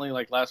recently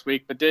like last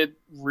week, but did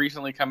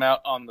recently come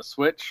out on the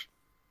Switch.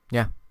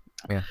 Yeah.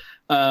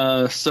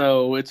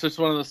 So it's just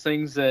one of those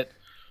things that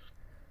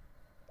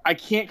I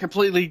can't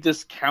completely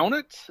discount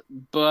it,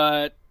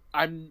 but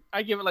I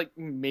give it like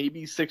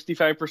maybe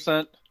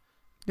 65%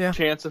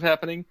 chance of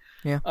happening.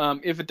 Yeah.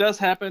 If it does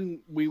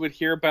happen, we would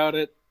hear about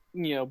it,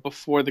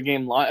 before the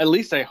game launch. At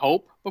least I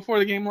hope before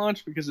the game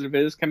launch, because if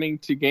it is coming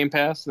to Game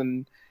Pass,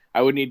 then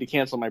I would need to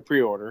cancel my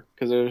pre-order,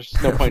 because there's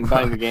no point in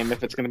buying the game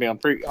if it's going to be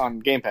on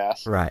Game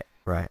Pass. Right.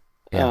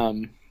 Yeah.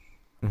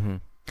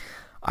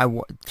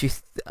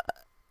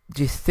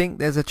 Do you think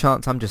there's a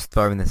chance? I'm just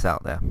throwing this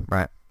out there,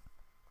 right?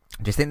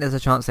 Do you think there's a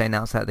chance they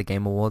announce that at the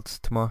Game Awards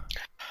tomorrow?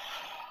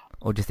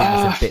 Or do you think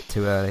it's a bit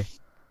too early?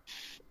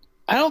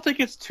 I don't think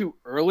it's too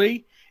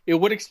early. It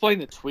would explain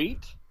the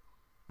tweet.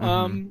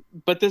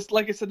 But this,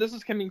 like I said, this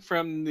is coming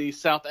from the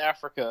South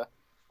Africa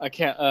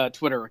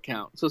Twitter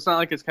account. So it's not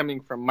like it's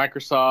coming from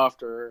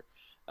Microsoft or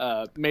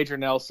Major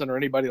Nelson or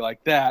anybody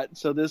like that.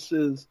 So this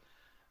is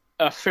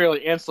a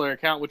fairly ancillary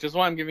account, which is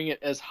why I'm giving it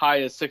as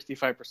high as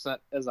 65%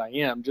 as I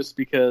am, just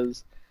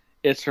because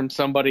it's from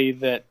somebody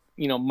that,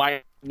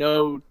 might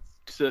know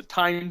the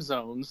time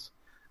zones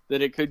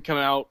that it could come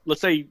out.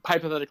 Let's say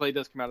hypothetically it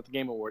does come out at the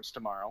Game Awards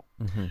tomorrow.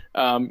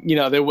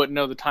 They wouldn't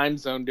know the time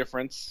zone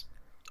difference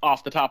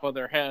off the top of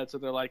their head, so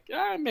they're like,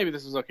 maybe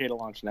this is okay to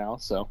launch now.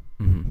 So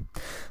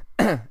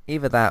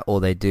either that, or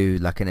they do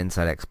like an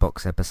Inside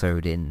Xbox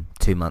episode in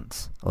 2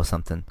 months or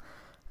something,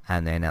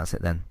 and they announce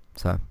it then.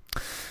 So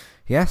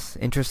yes,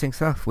 interesting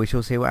stuff. We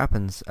shall see what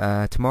happens.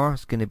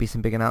 Tomorrow's going to be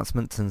some big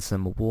announcements and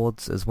some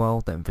awards as well.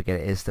 Don't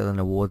forget, it is still an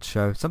awards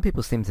show. Some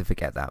people seem to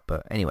forget that,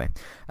 but anyway,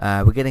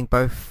 we're getting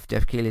both.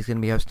 Jeff Keighley's going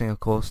to be hosting, of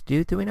course.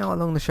 Do we know how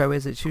long the show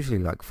is? It's usually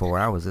like 4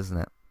 hours, isn't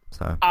it?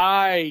 So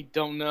I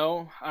don't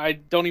know. I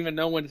don't even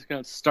know when it's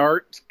going to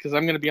start, because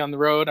I'm going to be on the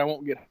road. I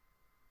won't get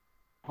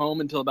home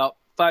until about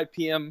 5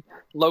 p.m.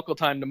 local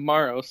time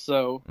tomorrow.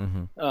 So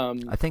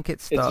I think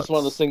it starts. It's just one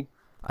of those things.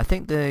 I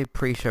think the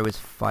pre-show is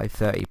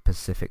 5:30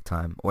 Pacific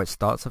time, or it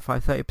starts at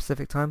 5:30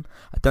 Pacific time.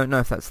 I don't know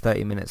if that's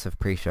 30 minutes of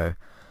pre-show.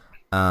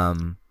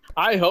 I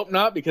hope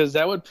not, because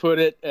that would put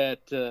it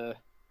at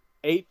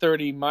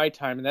 8:30 my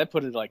time, and that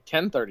put it at like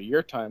 10:30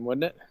 your time,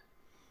 wouldn't it?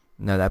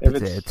 No, that puts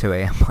it at 2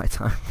 a.m. my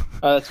time.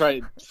 That's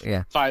right.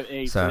 Yeah.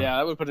 5-8. So yeah,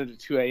 that would put it at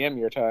 2 a.m.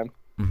 your time.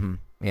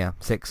 Yeah,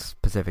 6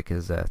 Pacific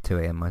is 2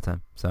 a.m. my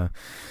time. So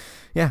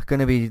yeah, going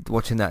to be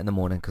watching that in the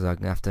morning, because I'm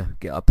going to have to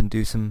get up and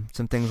do some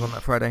things on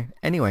that Friday.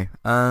 Anyway,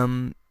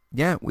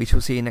 yeah, we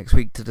shall see you next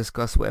week to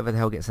discuss whatever the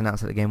hell gets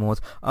announced at the Game Awards.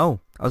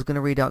 Oh, I was going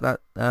to read out that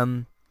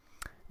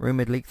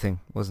rumored leak thing,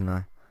 wasn't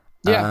I?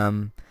 Yeah.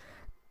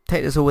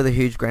 Take this all with a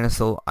huge grain of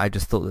salt. I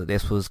just thought that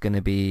this was going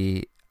to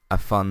be a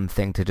fun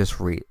thing to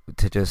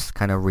just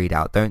kind of read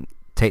out. Don't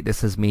take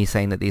this as me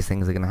saying that these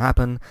things are going to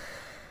happen.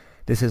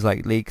 This is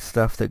like leaked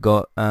stuff that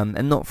got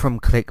and not from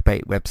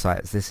clickbait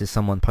websites. This is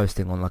someone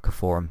posting on like a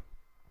forum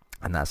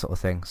and that sort of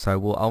thing.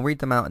 So I'll read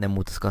them out and then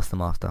we'll discuss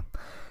them after.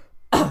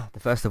 The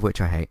first of which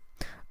I hate.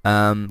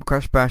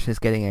 Crash Bash is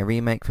getting a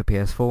remake for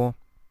PS4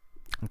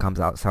 and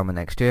comes out summer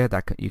next year.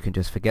 You can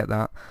just forget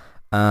that,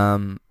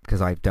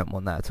 because I don't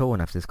want that at all,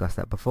 and I've discussed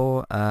that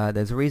before.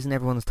 There's a reason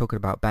everyone's talking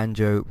about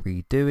Banjo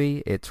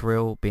Redooey. It's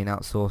real, being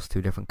outsourced to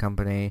a different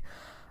company.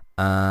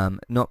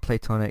 Not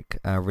Platonic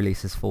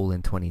releases fall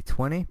in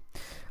 2020.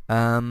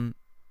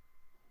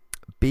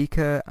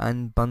 Beaker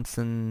and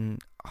Bunsen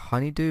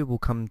Honeydew will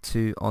come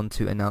on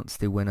to announce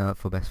the winner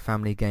for Best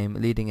Family Game,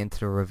 leading into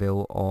the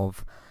reveal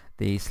of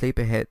the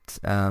sleeper hit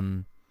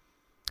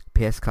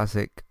PS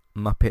Classic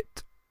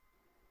Muppet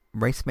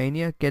Race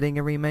Mania getting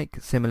a remake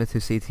similar to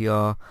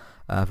CTR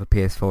for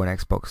PS4 and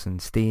Xbox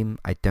and Steam.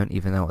 I don't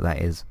even know what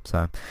that is.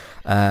 So,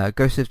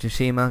 Ghost of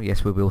Tsushima.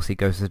 Yes, we will see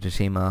Ghost of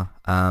Tsushima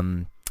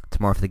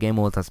tomorrow for the Game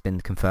Awards. That's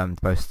been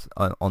confirmed both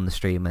on the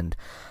stream and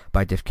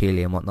by Jeff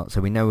Keighley and whatnot. So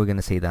we know we're going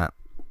to see that.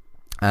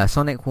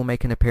 Sonic will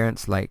make an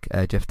appearance, like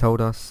Jeff told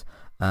us.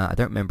 I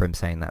don't remember him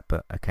saying that,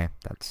 but okay,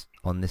 that's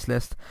on this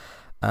list.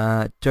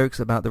 Jokes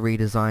about the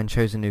redesign,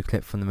 shows a new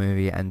clip from the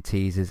movie and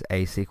teases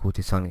a sequel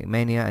to Sonic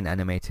Mania and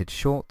animated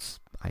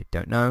shorts. I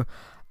don't know.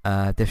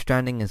 Death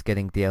Stranding is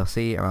getting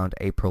DLC around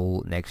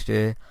April next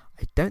year.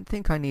 I don't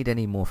think I need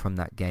any more from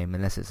that game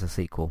unless it's a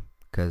sequel,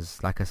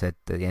 because like I said,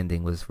 the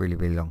ending was really,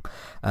 really long.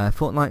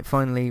 Fortnite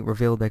finally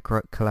revealed their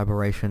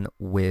collaboration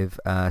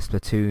with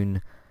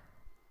Splatoon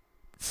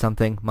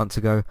something months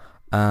ago.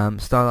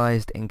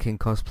 Stylized inking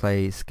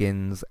cosplay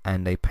skins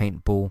and a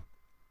paintball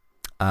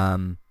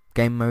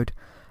game mode.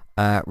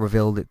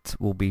 Revealed it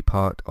will be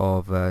part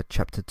of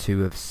Chapter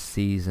 2 of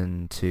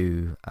Season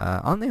 2.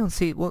 Aren't they on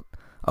what?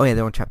 Oh yeah,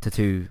 they're on Chapter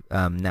 2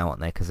 now, aren't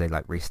they? Because they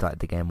restarted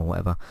the game or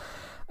whatever.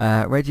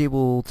 Reggie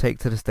will take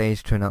to the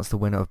stage to announce the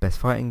winner of Best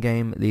Fighting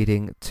Game,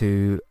 leading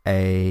to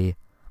a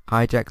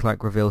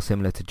hijack-like reveal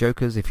similar to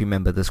Joker's. If you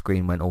remember, the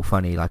screen went all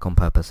funny, on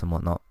purpose and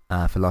whatnot,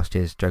 for last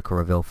year's Joker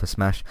reveal for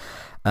Smash.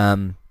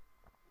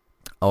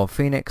 Of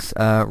Phoenix,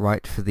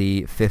 right for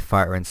the fifth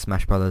fighter in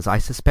Smash Brothers. I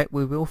suspect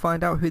we will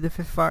find out who the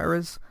fifth fighter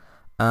is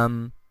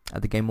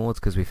at the Game Awards,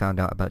 because we found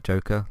out about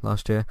Joker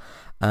last year.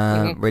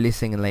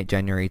 Releasing in late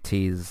January,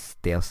 tease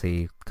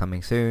DLC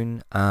coming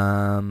soon.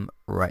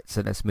 Right,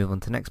 so let's move on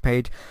to the next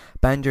page.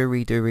 Banjo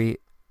Redooey,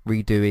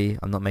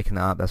 I'm not making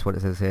that up, that's what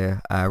it says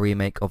here.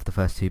 Remake of the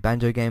first two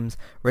Banjo games.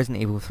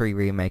 Resident Evil 3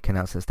 remake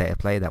announced at State of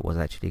Play. That was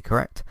actually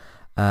correct.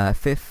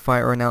 Fifth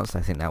fighter announced.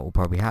 I think that will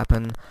probably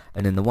happen.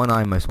 And then the one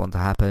I most want to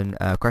happen,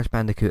 Crash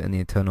Bandicoot and the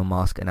Eternal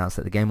Mask announced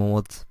at the Game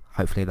Awards.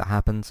 Hopefully that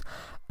happens.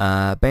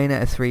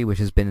 Bayonetta 3, which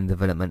has been in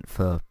development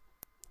for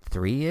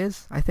 3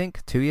 years, I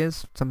think, 2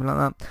 years, something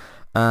like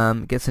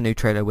that. Gets a new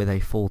trailer with a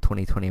fall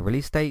 2020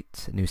 release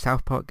date. New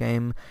South Park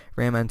game.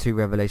 Rayman 2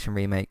 Revelation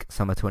remake,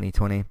 summer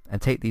 2020.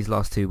 And take these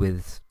last two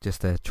with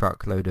just a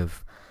truckload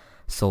of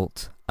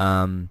salt.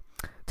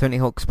 Tony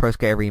Hawk's Pro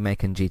Skater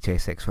remake and GTA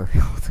 6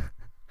 revealed.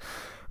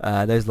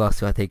 Those last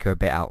two I think are a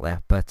bit out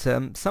there, but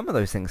some of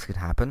those things could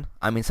happen.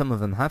 I mean, some of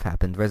them have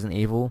happened. Resident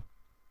Evil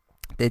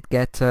did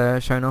get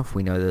shown off.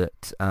 We know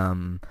that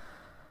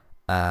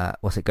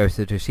Ghost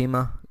of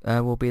Tsushima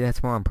will be there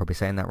tomorrow. I'm probably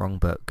saying that wrong,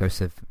 but Ghost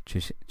of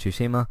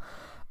Tsushima.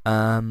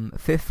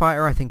 Fifth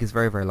Fighter I think is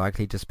very, very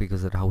likely, just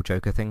because of the whole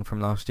Joker thing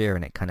from last year,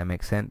 and it kind of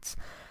makes sense.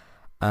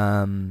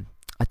 I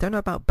don't know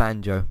about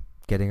Banjo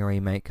getting a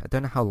remake. I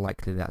don't know how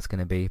likely that's going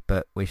to be,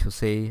 but we shall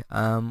see.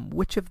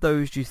 Which of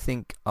those do you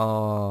think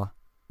are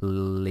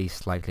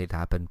least likely to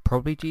happen?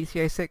 Probably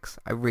GTA 6.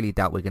 I really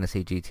doubt we're going to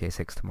see GTA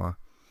 6 tomorrow.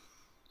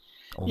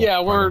 Yeah,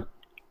 we're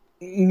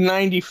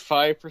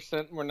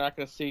 95% we're not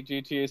going to see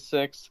GTA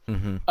 6.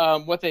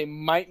 What they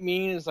might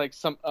mean is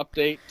some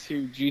update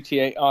to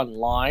GTA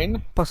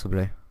Online.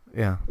 Possibly,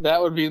 yeah.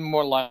 That would be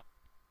more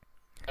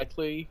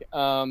likely.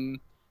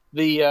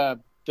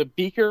 The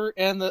Beaker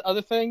and the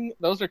other thing,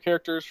 those are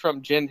characters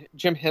from Jim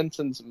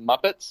Henson's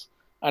Muppets.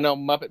 I know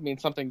Muppet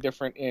means something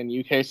different in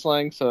UK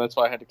slang, so that's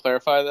why I had to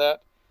clarify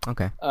that.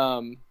 Okay.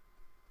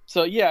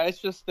 So yeah, it's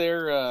just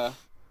their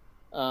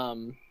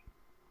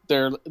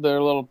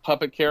little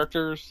puppet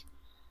characters.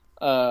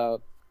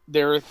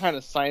 They're a kind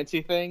of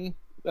sciencey thing.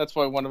 That's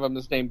why one of them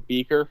is named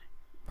Beaker.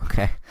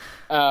 Okay.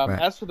 Right.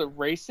 As for the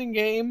racing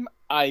game,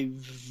 I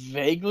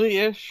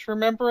vaguely-ish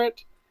remember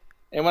it.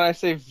 And when I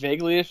say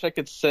vaguely-ish, I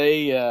could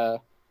say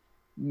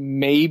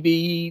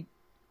maybe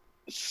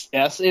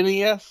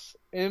SNES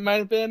it might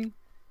have been.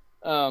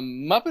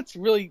 Muppets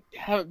really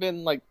haven't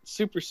been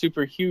super,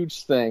 super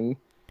huge thing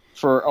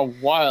for a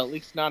while, at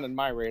least not in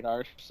my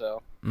radar,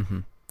 so.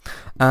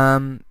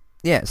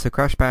 Yeah, so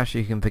Crash Bash,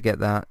 you can forget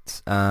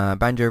that.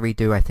 Banjo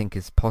Redo, I think,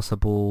 is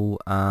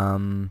possible.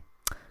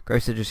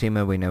 Ghost of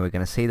Tsushima, we know we're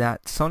going to see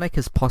that. Sonic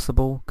is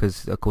possible,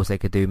 because, of course, they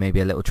could do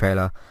maybe a little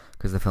trailer,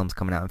 because the film's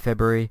coming out in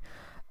February.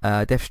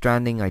 Death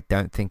Stranding, I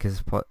don't think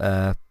is going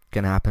to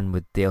happen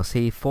with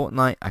DLC.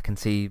 Fortnite, I can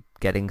see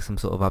getting some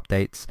sort of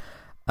updates.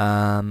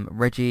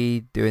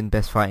 Reggie doing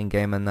Best Fighting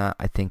Game and that,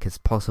 I think is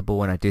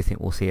possible, and I do think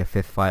we'll see a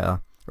fifth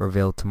fighter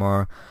revealed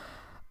tomorrow.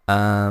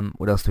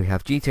 What else do we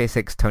have? GTA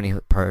 6,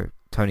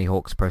 Tony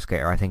Hawk's Pro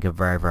Skater, I think are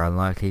very, very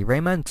unlikely.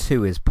 Rayman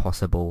 2 is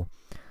possible,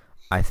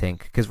 I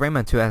think, because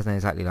Rayman 2 hasn't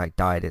exactly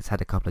died. It's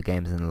had a couple of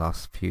games in the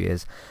last few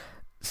years.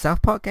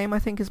 South Park game, I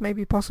think, is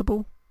maybe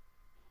possible.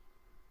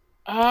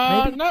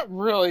 Maybe? Not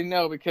really,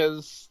 no,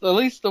 because at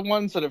least the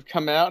ones that have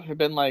come out have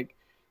been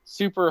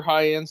super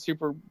high-end,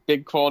 super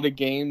big quality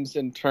games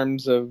in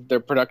terms of their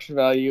production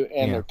value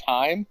and their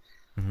time.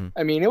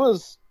 I mean, it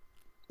was,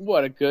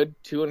 a good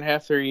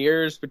 2.5, 3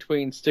 years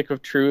between Stick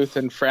of Truth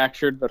and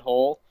Fractured But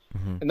Whole.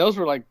 And those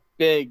were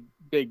big,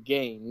 big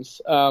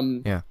games.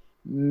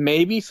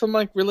 maybe some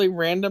like really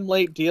random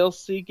late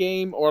DLC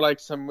game or like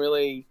some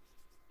really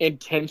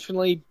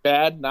intentionally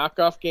bad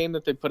knockoff game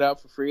that they put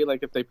out for free.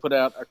 Like if they put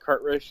out a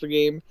kart racer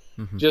game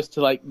Hmm. just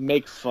to like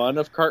make fun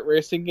of kart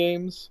racing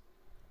games,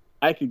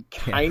 I could Yeah.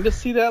 kind of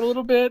see that a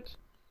little bit,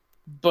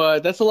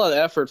 but that's a lot of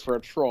effort for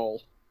a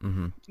troll.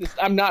 Hmm.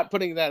 I'm not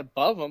putting that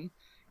above them.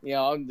 You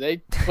know, they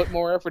put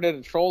more effort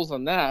into trolls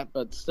than that,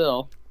 but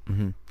still.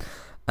 Hmm.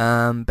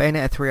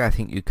 Bayonetta 3, I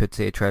think you could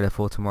see a trailer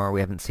for tomorrow. We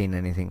haven't seen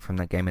anything from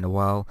that game in a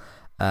while.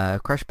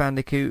 Crash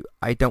Bandicoot,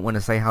 I don't want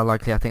to say how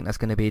likely I think that's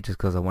going to be just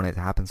because I want it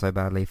to happen so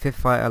badly. Fifth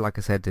Fighter, like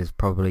I said, is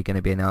probably going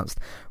to be announced.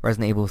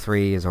 Resident Evil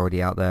 3 is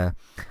already out there.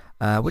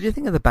 What do you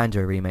think of the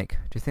Banjo remake?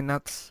 Do you think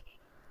that's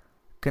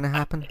going to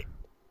happen?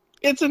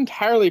 It's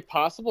entirely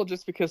possible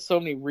just because so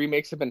many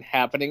remakes have been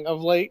happening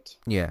of late.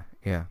 Yeah,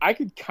 yeah. I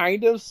could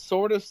kind of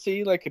sort of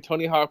see like a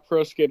Tony Hawk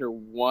Pro Skater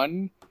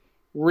 1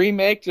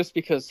 remake just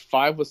because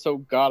 5 was so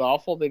god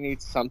awful. They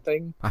need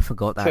something I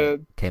forgot that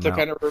to came out.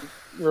 kind of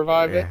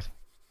revive Yeah. it.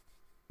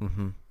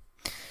 Hmm.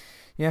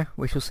 Yeah,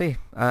 we shall see.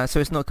 So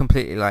it's not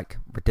completely like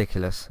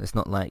ridiculous. It's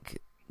not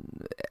like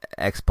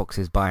Xbox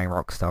is buying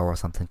Rockstar or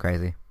something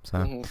crazy.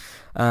 So,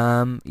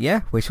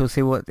 yeah, we shall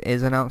see what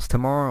is announced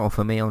tomorrow, or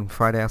for me on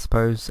Friday, I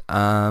suppose.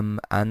 And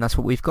that's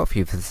what we've got for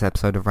you for this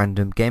episode of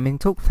Random Gaming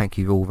Talk. Thank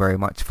you all very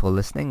much for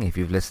listening. If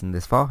you've listened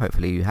this far,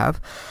 hopefully you have.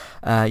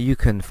 You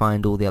can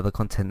find all the other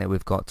content that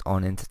we've got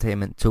on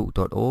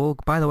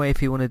entertainmenttalk.org. By the way,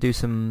 if you want to do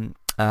some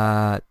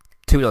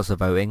two lots of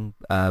voting,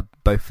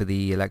 both for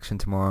the election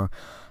tomorrow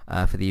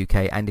for the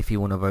UK, and if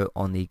you want to vote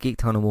on the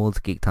Geektown Awards,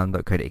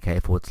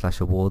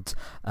 geektown.co.uk/awards,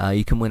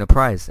 you can win a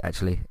prize,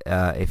 actually,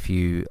 if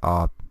you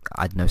are,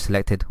 I don't know,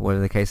 selected,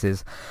 whatever the case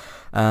is.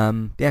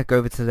 Yeah, go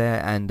over to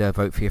there and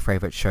vote for your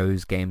favourite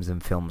shows, games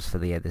and films for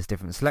the year. There's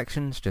different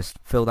selections. Just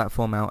fill that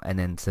form out and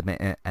then submit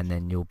it, and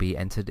then you'll be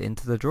entered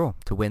into the draw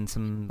to win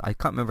some, I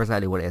can't remember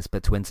exactly what it is,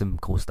 but to win some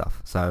cool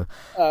stuff. So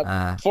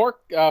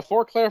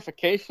For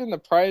clarification, the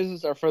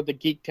prizes are for the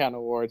Geektown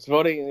Awards.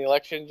 Voting in the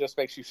election just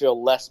makes you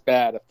feel less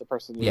bad if the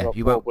person you vote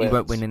you for won't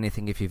wins. win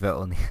anything if you vote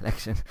on the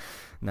election.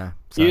 No.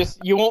 So.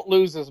 You won't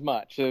lose as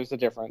much. There's a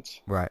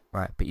difference. Right.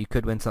 But you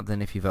could win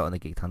something if you vote on the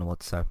Geektown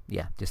Awards. So,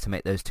 yeah, just to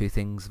make those two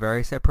things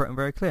very separate and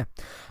very clear.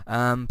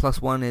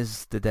 Plus one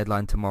is the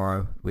deadline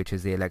tomorrow, which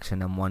is the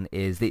election, and one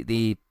is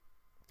the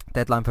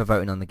deadline for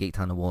voting on the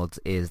Geektown Awards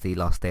is the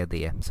last day of the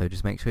year. So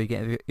just make sure you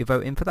get your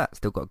vote in for that.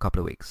 Still got a couple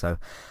of weeks, so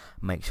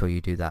make sure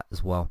you do that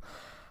as well.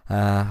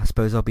 I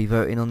suppose I'll be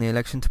voting on the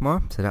election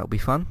tomorrow, so that'll be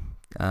fun.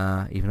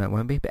 Even though it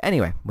won't be. But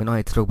anyway, we're not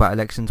here to talk about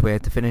elections. We're here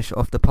to finish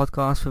off the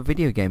podcast for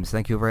video games.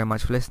 Thank you very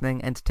much for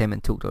listening.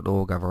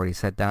 Entertainmenttalk.org, I've already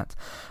said that.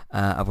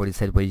 I've already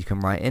said where you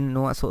can write in and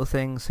all that sort of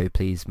thing, so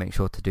please make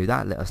sure to do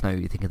that. Let us know what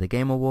you think of the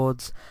Game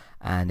Awards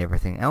and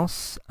everything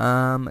else.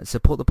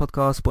 Support the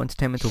podcast, support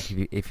Entertainment Talk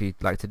if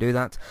you'd like to do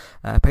that.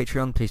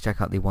 Patreon, please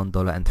check out the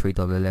 $1 and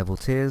 $3 level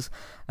tiers.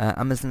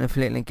 Amazon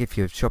affiliate link, if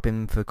you're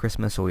shopping for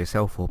Christmas or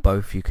yourself or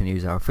both, you can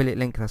use our affiliate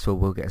link. That's where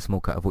we'll get a small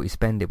cut of what you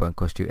spend. It won't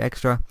cost you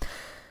extra.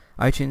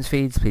 iTunes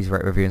feeds, please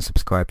rate, review and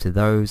subscribe to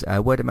those.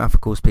 Word of mouth,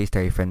 of course, please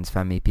tell your friends,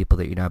 family, people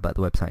that you know about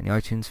the website and the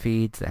iTunes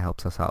feeds. That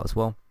helps us out as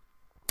well.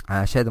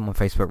 Share them on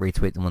Facebook,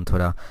 retweet them on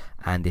Twitter,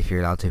 and if you're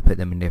allowed to, put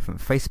them in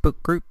different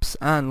Facebook groups.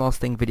 And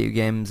last thing, video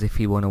games, if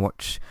you want to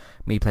watch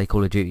me play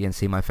Call of Duty and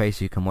see my face,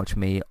 you can watch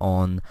me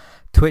on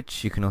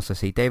Twitch. You can also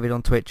see David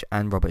on Twitch,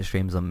 and Robert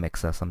streams on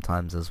Mixer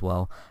sometimes as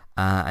well.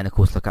 And of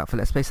course, look out for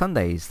Let's Play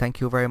Sundays. Thank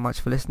you very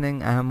much for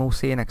listening, and we'll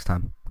see you next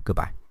time.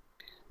 Goodbye.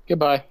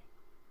 Goodbye.